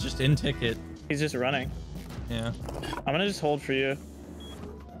now. He's just in ticket. He's just running. Yeah. I'm gonna just hold for you.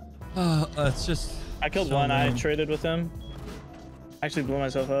 It's just... I killed so one. I lame. traded with him. Actually blew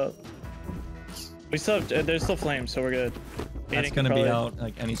myself up. We still have, there's still flames, so we're good. That's Aiden gonna can be probably- out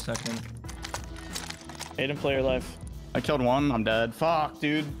like any second. Aiden, play your life. I killed one. I'm dead. Fuck,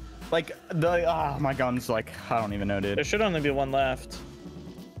 dude. Like, my gun's like, I don't even know, There dude. should only be one left.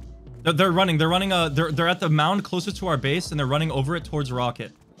 They're running. They're at the mound closest to our base, and they're running over it towards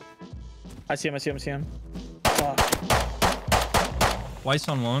Rocket. I see him. Fuck. Twice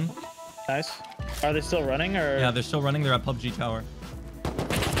on one. Nice. Are they still running or? Yeah, they're still running. They're at PUBG Tower.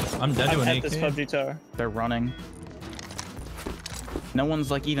 I'm dead to I'm an at AK. this PUBG tower. They're running. No one's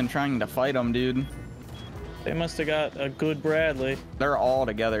like even trying to fight them, dude. They must have got a good Bradley. They're all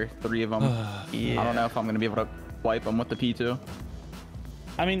together, 3 of them. Yeah. I don't know if I'm gonna be able to wipe them with the P2.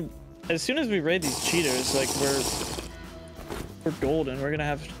 I mean, as soon as we raid these cheaters, like we're golden. We're gonna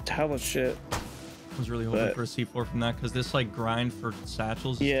have hella shit. I was really hoping for a C4 from that because this like grind for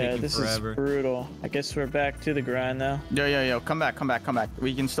satchels is Yeah, taking this forever. is brutal. I guess we're back to the grind now. Yo, come back.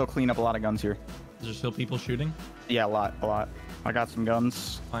 We can still clean up a lot of guns here. Is there still people shooting? Yeah, a lot. I got some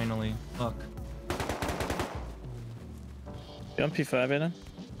guns. Finally. Fuck. You on P5, Aiden?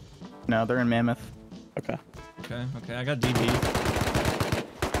 No, they're in Mammoth. Okay. Okay. I got DB.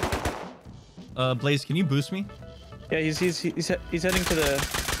 Blaze, can you boost me? Yeah, he's heading to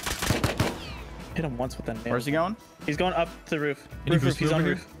the. Hit him once with a nail. Where's he going? He's going up to the roof. Can you Roof. boost He's me on over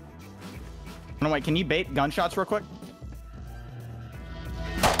roof. No, wait. Can you bait gunshots real quick?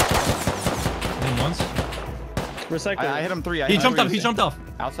 Hit him once. Recycle. I hit him 3. He jumped off. He jumped off.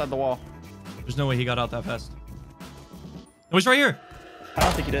 outside the wall. There's no way he got out that fast. Oh, he's right here. I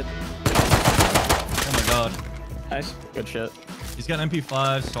don't think he did. Oh my god. Nice. Good shit. He's got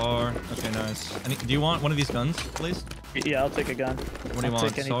MP5, SAR. Okay, nice. Do you want one of these guns, please? Yeah, I'll take a gun. What do you I'll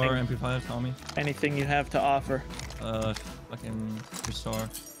want? take SAR, anything, MP5, Tommy? anything you have to offer. Fucking your SAR.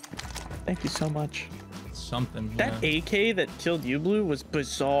 Thank you so much. Something. That yeah. AK that killed you, Blue, was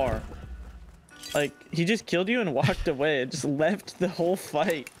bizarre. Like, he just killed you and walked away. It just left the whole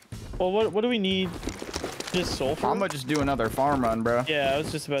fight. Well, what do we need? Just sulfur? I'm gonna just do another farm run, bro. Yeah, I was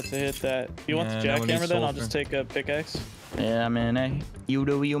just about to hit that. You want the Yeah, no one jackhammer needs then? I'll sulfur. just take a pickaxe. Yeah, man. Hey, you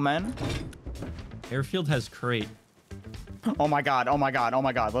do you, man. Airfield has crate. Oh my god. Oh my god. Oh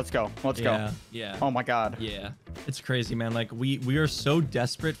my god. Let's go. Let's go. Yeah. Oh my god. Yeah. It's crazy, man. Like we are so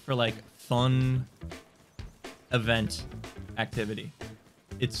desperate for like fun event activity.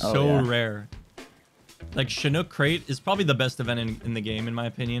 It's so rare. Like Chinook Crate is probably the best event in the game, in my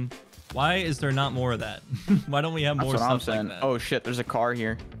opinion. Why is there not more of that? Why don't we have more stuff like that? Oh shit, there's a car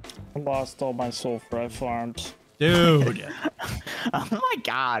here. I lost all my sulfur I farmed. Dude. Oh my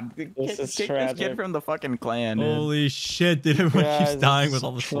god. This is Kick this tragic. kid from the fucking clan, dude. Holy shit, dude. Everyone Yeah, keeps this dying with is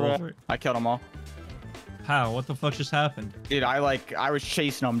all the sulfur. I killed them all. How? What the fuck just happened? Dude, I was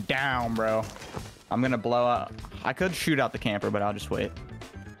chasing them down, bro. I'm gonna blow up. I could shoot out the camper, but I'll just wait.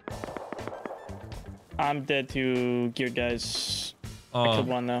 I'm dead to gear guys. I Oh, killed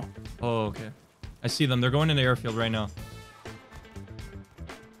one though. oh, okay. I see them. They're going into airfield right now.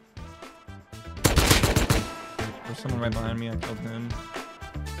 There's someone right behind me. I killed him.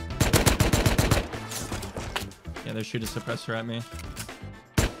 Yeah, they're shooting suppressor at me.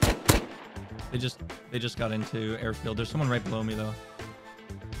 They just got into airfield. There's someone right below me though.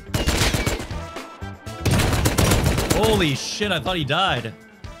 Holy shit, I thought he died.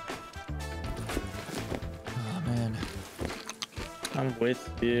 Oh man. I'm with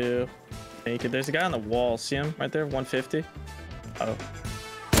you. Naked. There's a guy on the wall. See him right there? 150. Oh. Yeah.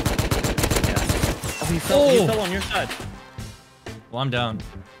 Oh, he fell on your side. Well, I'm down.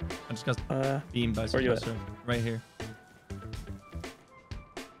 I just got beamed by where you at? suppressor. Right here.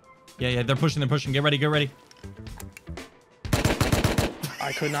 Yeah, they're pushing, Get ready, get ready.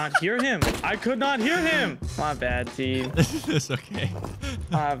 I could not hear him. I could not hear him. My bad, team. It's okay.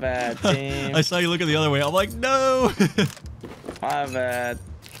 My bad, team. I saw you looking the other way. I'm like, no. My bad.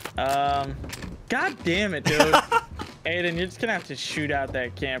 God damn it, dude. Aiden, you're just gonna have to shoot out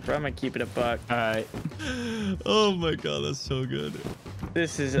that camper. I'm gonna keep it a buck. All right. Oh my god, that's so good.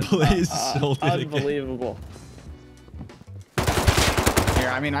 This is Please sold it again. unbelievable. Here,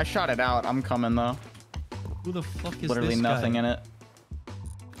 I mean, I shot it out. I'm coming though. Who the fuck is Literally this nothing guy? in it.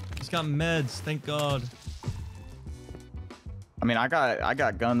 He's got meds, thank god. I mean, I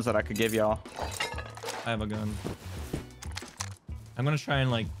got guns that I could give y'all. I have a gun. I'm gonna try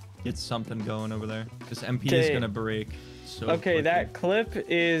and like get something going over there. This MP is gonna break. So Okay, quickly. that clip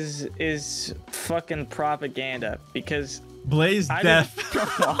is fucking propaganda because Blaze I death.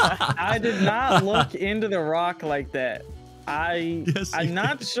 I did not look into the rock like that. I'm you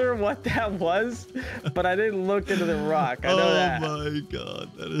not sure what that was, but I didn't look into the rock. I know that. Oh my god,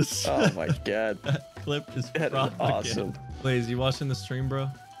 that is. Oh my god. That clip is That is propaganda. awesome. Blaze, you watching the stream, bro?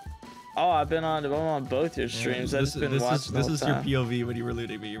 Oh, I'm on both your streams. I've just been watching This the is whole your time. POV when you were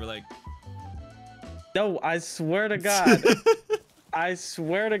looting me. You were like, No, I swear to God. I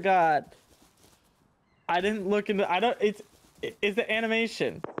swear to God. I didn't look into. I don't. It's the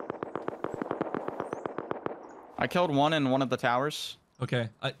animation. I killed one in one of the towers. okay.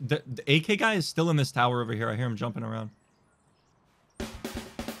 The AK guy is still in this tower over here. I hear him jumping around.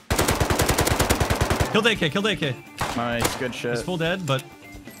 Killed AK. Killed AK. Nice, good shit. He's full dead, but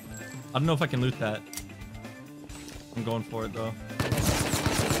I don't know if I can loot that. I'm going for it though.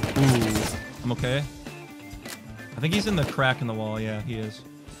 Ooh, I'm okay. I think he's in the crack in the wall. Yeah, he is.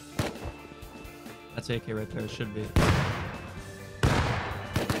 That's AK right there. It should be.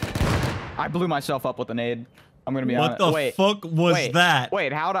 I blew myself up with a nade. I'm gonna be What honest. the fuck was that?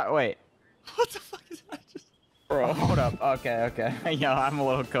 Wait, how'd I wait? What the fuck is that? Bro, hold up. Okay. Yo, I'm a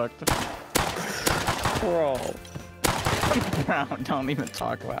little cooked. Bro. Bro, don't even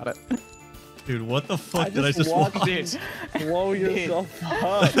talk about it. Dude, what the fuck I did I just watched watch? you blow yourself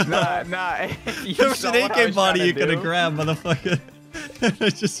up. Nah. There was an AK body you could have grabbed, motherfucker. I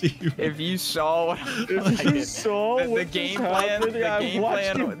just see you. If you saw what You saw the what game just plan, happened? the I game watched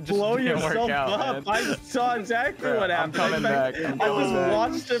plan you just blow didn't work yourself out, up. man. I saw exactly Bro, what I'm happened. coming back. I'm I coming just back.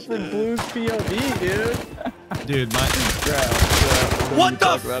 watched it from Blue's POV, dude. Dude, my. Bro, What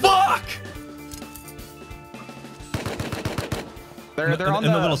the fuck? They're on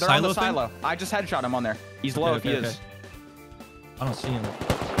in the little they're on the silo thing? silo. I just headshot him on there. He's low if he is. I don't see him.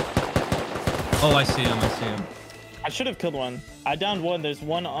 Oh, I see him. I should have killed one. I downed one. There's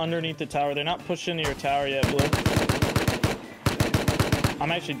one underneath the tower. They're not pushed into your tower yet, Blue.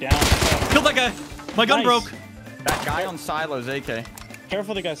 I'm actually down. Killed that guy. My gun Nice. broke. That guy on silo's AK.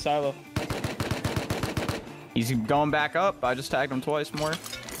 Careful, the guy silo. He's going back up. I just tagged him twice more.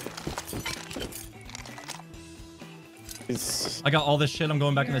 He's... I got all this shit. I'm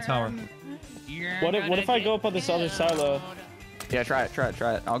going back in the tower. What if I go up on this other silo? Yeah, try it.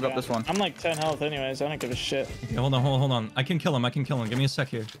 I'll go up this one. I'm like 10 health anyways. I don't give a shit. Okay, hold on. I can kill him. Give me a sec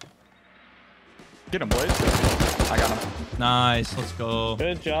here. Get him, boys. I got him. Nice. Let's go.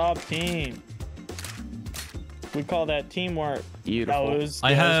 Good job, team. We call that teamwork. Beautiful. No, it was,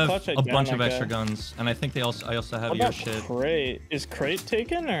 I have Clutch a down bunch that of extra guy. guns, and I think I also have What your about shit. Crate? Is Crate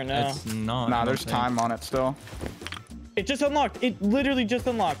taken or no? It's not. Nah, I don't there's think. time on it still. It just unlocked. It literally just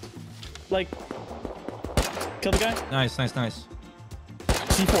unlocked. Like, kill the guy. Nice, nice, nice.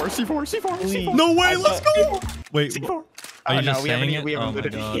 C4. No way, let's go! Wait, C4. are Oh, you no, just we haven't- saying it? we haven't Oh my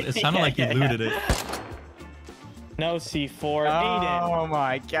looted it. god, it sounded like you looted it. No C4. Aiden. Oh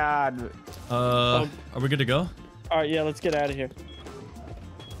my god. Are we good to go? All right, yeah, let's get out of here.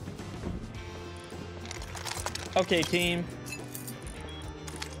 Okay, team.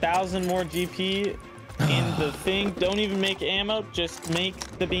 1,000 more GP in the thing. Don't even make ammo. Just make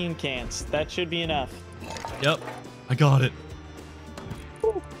the bean cans. That should be enough. Yep, I got it.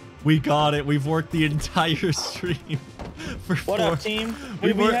 We got it. We've worked the entire stream for What 4. up, team?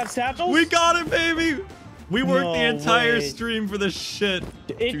 We have satchels? We got it, baby. We worked No the entire way. stream for this shit.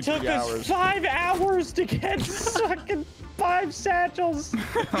 It 2-3 took us hours. 5 hours to get fucking 5 satchels.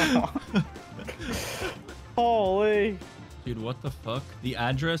 Holy. Dude, what the fuck? The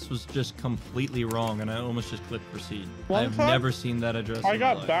address was just completely wrong, and I almost just clicked proceed. One I've time, never seen that address. I in my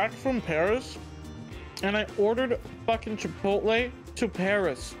got life. back from Paris and I ordered fucking Chipotle to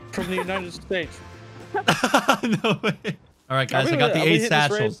Paris from the United States. No way. All right, guys, Are we I got the hitting 8 this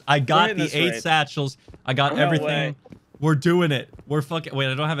satchels. raid? I We're got hitting the this 8 raid. satchels. I got No everything. way. We're doing it. We're fucking. Wait,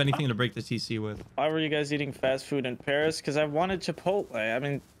 I don't have anything to break the TC with. Why were you guys eating fast food in Paris? Because I wanted Chipotle. I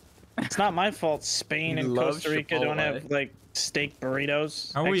mean, it's not my fault Spain You and love Costa Rica don't have Chipotle. like steak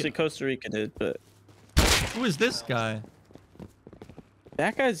burritos. Are we- Actually, Costa Rica did, but Who is this guy?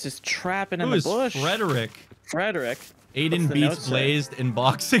 that guy's just trapping in Who the is bush. Frederick? Frederick. Aiden What's the beats note say? Blazed in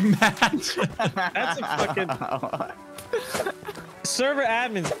boxing match. That's a fucking server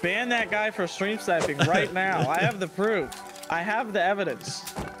admins ban that guy for stream sniping right now. I have the proof. I have the evidence.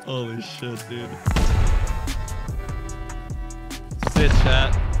 Holy shit, dude. Sit,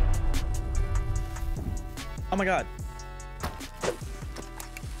 chat. Oh my god.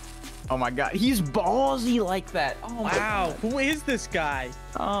 Oh my god. He's ballsy like that. Oh my Wow. Who is this guy?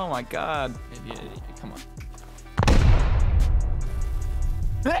 Oh my god. Come on.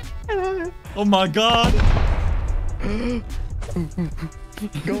 Oh my god.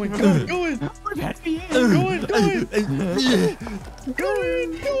 Going. Going.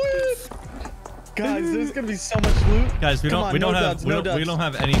 Guys, there's gonna be so much loot. Guys, we Come don't on, we don't no have duds, we no don't, we duds. don't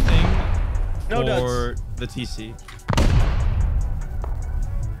have anything No for the TC.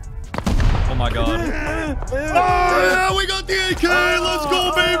 Oh my god. Oh yeah, we got the AK. Let's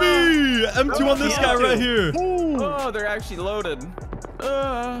go, baby. M2 on this guy right here. Oh, they're actually loaded.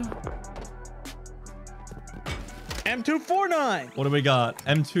 M249. What do we got?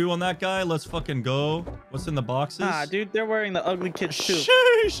 M2 on that guy. Let's fucking go. What's in the boxes? Ah, dude, they're wearing the ugly kids too.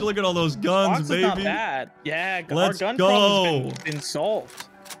 Sheesh, look at all those guns, Box is baby. not bad. Yeah, Let's our gun go. problem's been solved.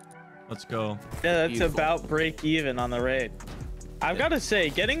 Let's go. Yeah, that's Beautiful. about break even on the raid. I've got to say,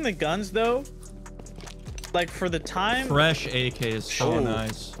 getting the guns though, like for the time. Fresh AK is so Oh.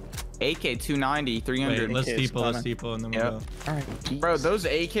 nice. AK 290, 300. Wait, let's AK is depot, let's coming. depot, and then we'll Yep. go. All right, Bro, those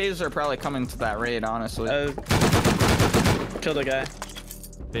AKs are probably coming to that raid, honestly. killed a guy.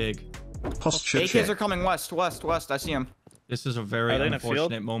 Big. Posture AKs check. are coming west. I see them. This is a very Are they in a field?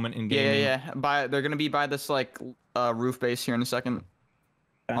 unfortunate moment in Yeah, gaming. yeah. They're gonna be by this like roof base here in a second.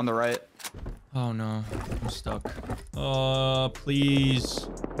 Okay. On the right. Oh no, I'm stuck. Please.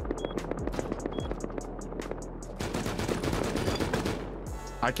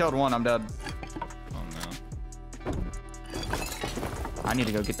 I killed one. I'm dead. Oh no. I need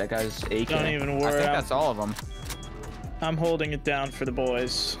to go get that guy's AK. Don't even worry, I think I'm- that's all of them. I'm holding it down for the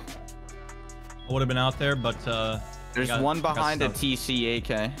boys. I would have been out there, but There's got- one got behind a stuck. TC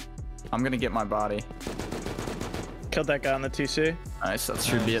AK. I'm gonna get my body. Killed that guy on the TC. Nice. That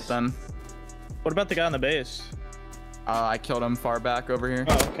should be it then. What about the guy on the base? I killed him far back over here.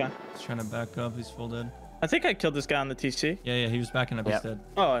 Oh, okay. he's trying to back up. He's full dead. I think I killed this guy on the TC. Yeah, he was backing up. Yep. He's dead.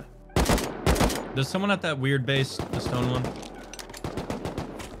 Oh, There's someone at that weird base, the stone one.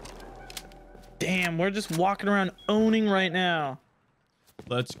 damn, we're just walking around owning right now.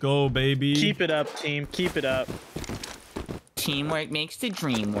 Let's go, baby. Keep it up, team. Keep it up. Teamwork makes the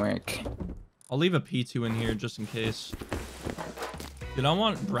dream work. I'll leave a P2 in here just in case. Dude, I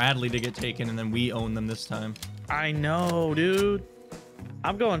want Bradley to get taken and then we own them this time. I know, dude.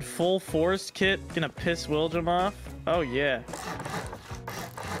 I'm going full forest kit. Gonna piss William off. Oh, yeah.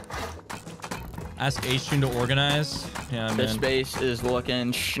 Ask H-Tune to organize. Yeah, This man. base is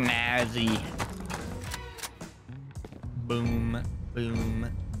looking snazzy. Boom, boom,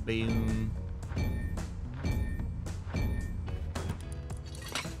 boom.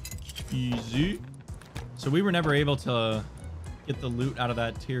 Easy. So we were never able to get the loot out of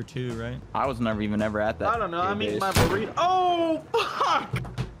that tier 2, right? I was never at that. I don't know. I mean, base. my burrito. Oh, fuck!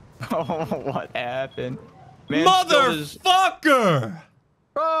 Oh, what happened? Man, Motherfucker!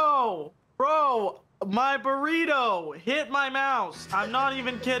 Bro, my burrito hit my mouse. I'm not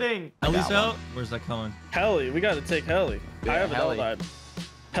even kidding. Ellie's out? Where's that coming? Heli, we gotta take Heli. Yeah, I have Heli. it all died.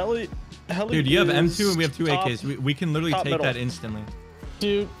 Heli. Dude, you have is M2 and we have 2 top- AKs. We can literally top take middle. that instantly.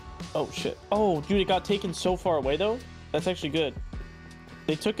 Dude. Oh shit. Oh, dude, it got taken so far away though. That's actually good.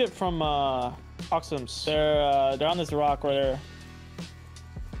 They took it from Oxums. They're on this rock right there.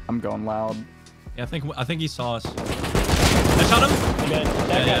 I'm going loud. Yeah, I think he saw us. I shot him. Okay.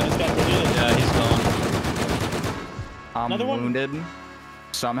 That Yeah, guy just got deleted. Yeah, he's gone. I'm Another one? wounded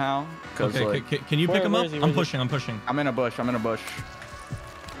somehow. Cause Okay, like, can you pick him where up? is he? I'm pushing. I'm pushing. I'm in a bush. I'm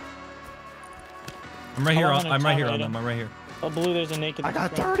right here. I'm right here on them. I'm right here. Oh, blue, there's a naked. I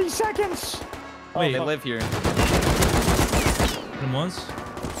got 30 seconds. Wait, They fuck. live here. Hit him once.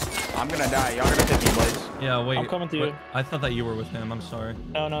 I'm gonna die. Y'all gonna hit me, boys. Yeah, wait. I'm coming to wait, you. I thought that you were with him. I'm sorry.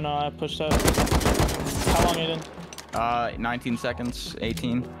 No, I pushed out. How long, Aiden? 19 seconds.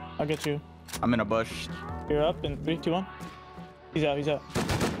 18. I'll get you. I'm in a bush. You're up in 3, 2, 1. He's out.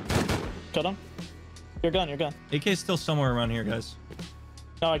 Killed him. You're gone. AK's still somewhere around here, guys.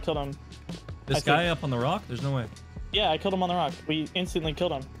 No, I killed him. This guy up on the rock? There's no way. Yeah, I killed him on the rock. We instantly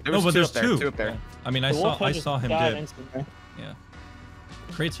killed him. There No, was but there's up there, 2. up there. I mean, I The wolf head just saw him died dip. instantly. Yeah.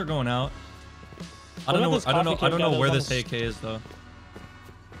 Crates are going out. I What don't about know. this I don't know. coffee I don't cake guy know where that this was on AK is though.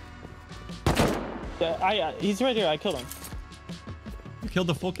 He's right here. I killed him. You killed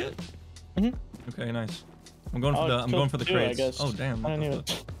the full kit? Mhm. Okay, nice. I'm going for Oh, the. it's I'm going for the killed 2, I crates. guess. Oh damn. I what don't the even.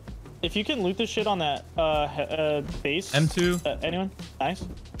 fuck? If you can loot this shit on that base. M2. Anyone? Nice.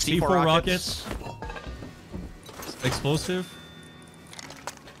 C4 rockets. Explosive.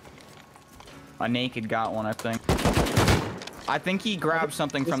 A naked got one, I think. I think he grabbed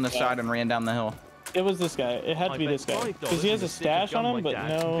something from the This guy. side and ran down the hill. It was this guy. It had to be this guy. Because he has a stash on him, but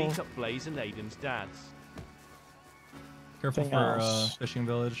no. Beat up Blaze and Aiden's dads. Careful Thing for else. fishing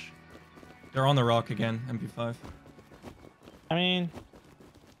village. They're on the rock again. MP5. I mean,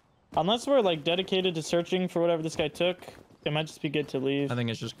 unless we're like dedicated to searching for whatever this guy took, it might just be good to leave. I think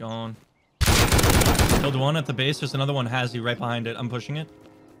it's just gone. Killed one at the base. There's another one. Has you right behind it. I'm pushing it.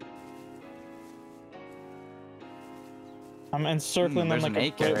 I'm encircling them there's like an a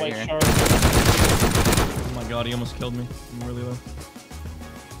AK great right white here. shark. Oh my god, he almost killed me. I'm really low.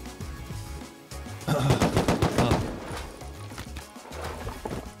 Fuck.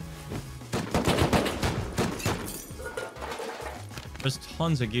 There's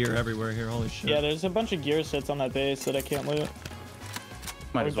tons of gear everywhere here. Holy shit. Yeah, there's a bunch of gear sets on that base that I can't loot.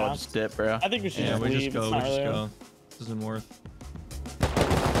 Might Are as we well bounced? just dip, bro. I think we should Yeah, just we leave. just go. It's We not just really- go. This isn't worth.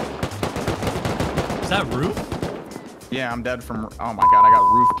 Is that roof? Yeah, I'm dead from. Oh my god, I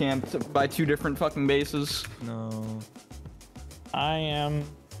got roof camped by 2 different fucking bases. No. I am.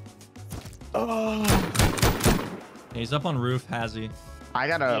 Yeah, he's up on roof. Has he? I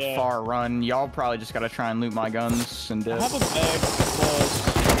got a Yeah. far run. Y'all probably just gotta try and loot my guns and I dip. have a bag close.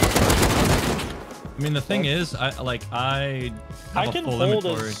 I mean, the thing is, I have I a can full hold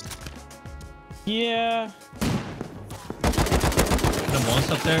inventory. us. Yeah. Hit him once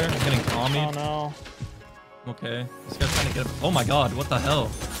up there. I'm getting Tommy. Oh no. Okay. This guy's trying to get. Oh my god! What the hell?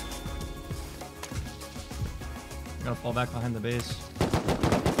 I gotta fall back behind the base.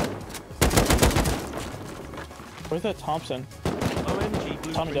 Where's that Thompson? OMG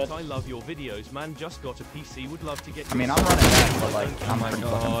Tommy Blueprint, dead. I love your videos, man. Just got a PC, would love to get I mean, I'm running back, but like, Oh I'm my pretty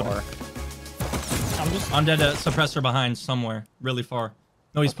God. fucking far. I'm just. I'm dead. A suppressor behind somewhere, really far.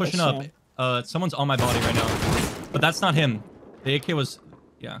 No, he's Okay, pushing see up. him. Someone's on my body right now, but that's not him. The AK was.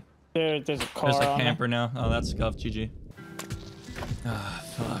 Yeah. There's a car There's a on me. camper now. Oh, that's scuffed. GG. Ah,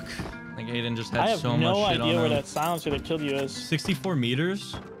 fuck. Like Aiden just had I have so no much shit on idea where him. that silencer that killed you is. 64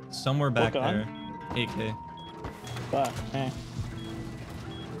 meters, somewhere back gun? there. AK. But, eh.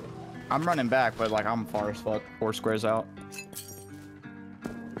 I'm running back, but like, I'm far as fuck. 4 squares out.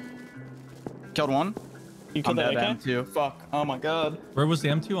 Killed one. You I'm killed dead that AK? M2. Fuck. Oh my god. Where was the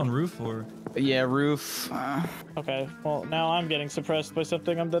M2 on roof or? Yeah, roof. Okay, well, now I'm getting suppressed by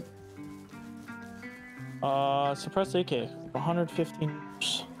something. I'm dead. Suppressed AK. 115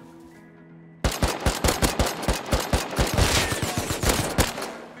 meters.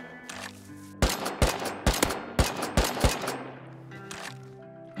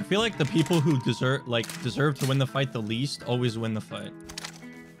 I feel like the people who deserve to win the fight the least always win the fight.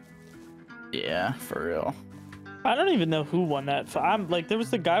 Yeah, for real. I don't even know who won that. I'm like, there was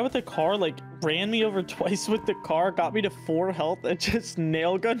the guy with the car, like, ran me over twice with the car, got me to 4 health, and just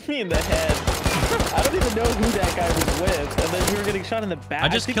nail gunned me in the head. I don't even know who that guy was with, and then we were getting shot in the back. I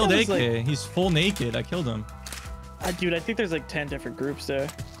just think killed that AK. was, like, He's full naked. I killed him. dude, I think there's like 10 different groups there.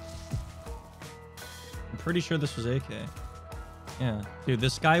 I'm pretty sure this was AK. Yeah. Dude,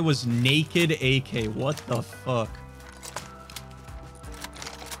 this guy was naked AK. What the fuck?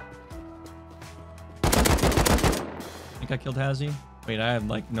 I think I killed Hazzy. Wait, I have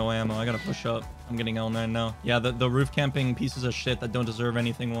like no ammo. I gotta push up. I'm getting L9 now. Yeah, the roof camping pieces of shit that don't deserve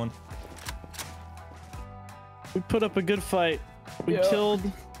anything one. We put up a good fight. We killed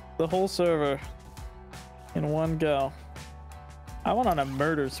the whole server in one go. I went on a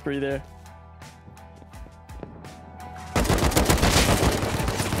murder spree there.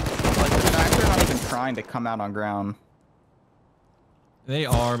 Like, the fact they're not even trying to come out on ground. They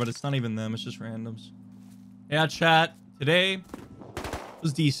are, but it's not even them. It's just randoms. Yeah, chat. Today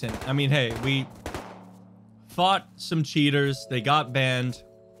was decent. I mean, hey, we fought some cheaters. They got banned.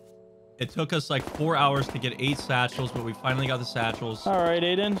 It took us like 4 hours to get 8 satchels, but we finally got the satchels. All right,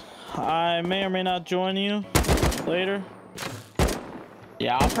 Aiden. I may or may not join you later.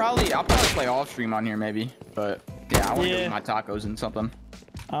 Yeah, I'll probably play off stream on here maybe, but yeah, I want to get my tacos and something.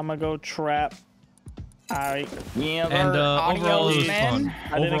 I'm gonna go trap. All right. Yeah, And overall, it was fun.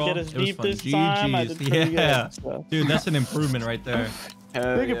 I didn't get as deep this time. I did pretty good, so. Dude, that's an improvement right there.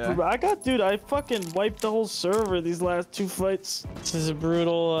 Big improvement. Dude, I fucking wiped the whole server these last 2 fights. This is a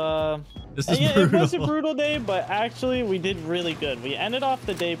brutal. This is yeah, brutal. It was a brutal day, but actually we did really good. We ended off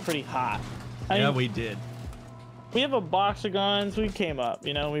the day pretty hot. I mean, we did. We have a box of guns. We came up,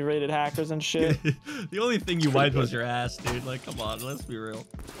 you know, we raided hackers and shit. The only thing you wiped was your ass, dude. Like, come on, let's be real.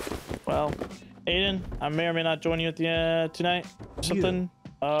 Well, Aiden, I may or may not join you at the tonight or something.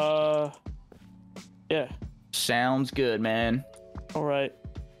 Yeah. Sounds good, man. All right.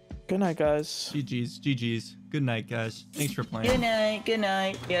 Good night, guys. GG's. Good night, guys. Thanks for playing. Good night. Good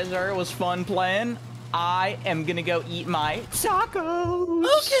night. Yes, sir. It was fun playing. I am gonna go eat my tacos.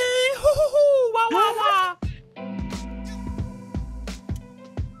 Okay. Wah, wah, wah.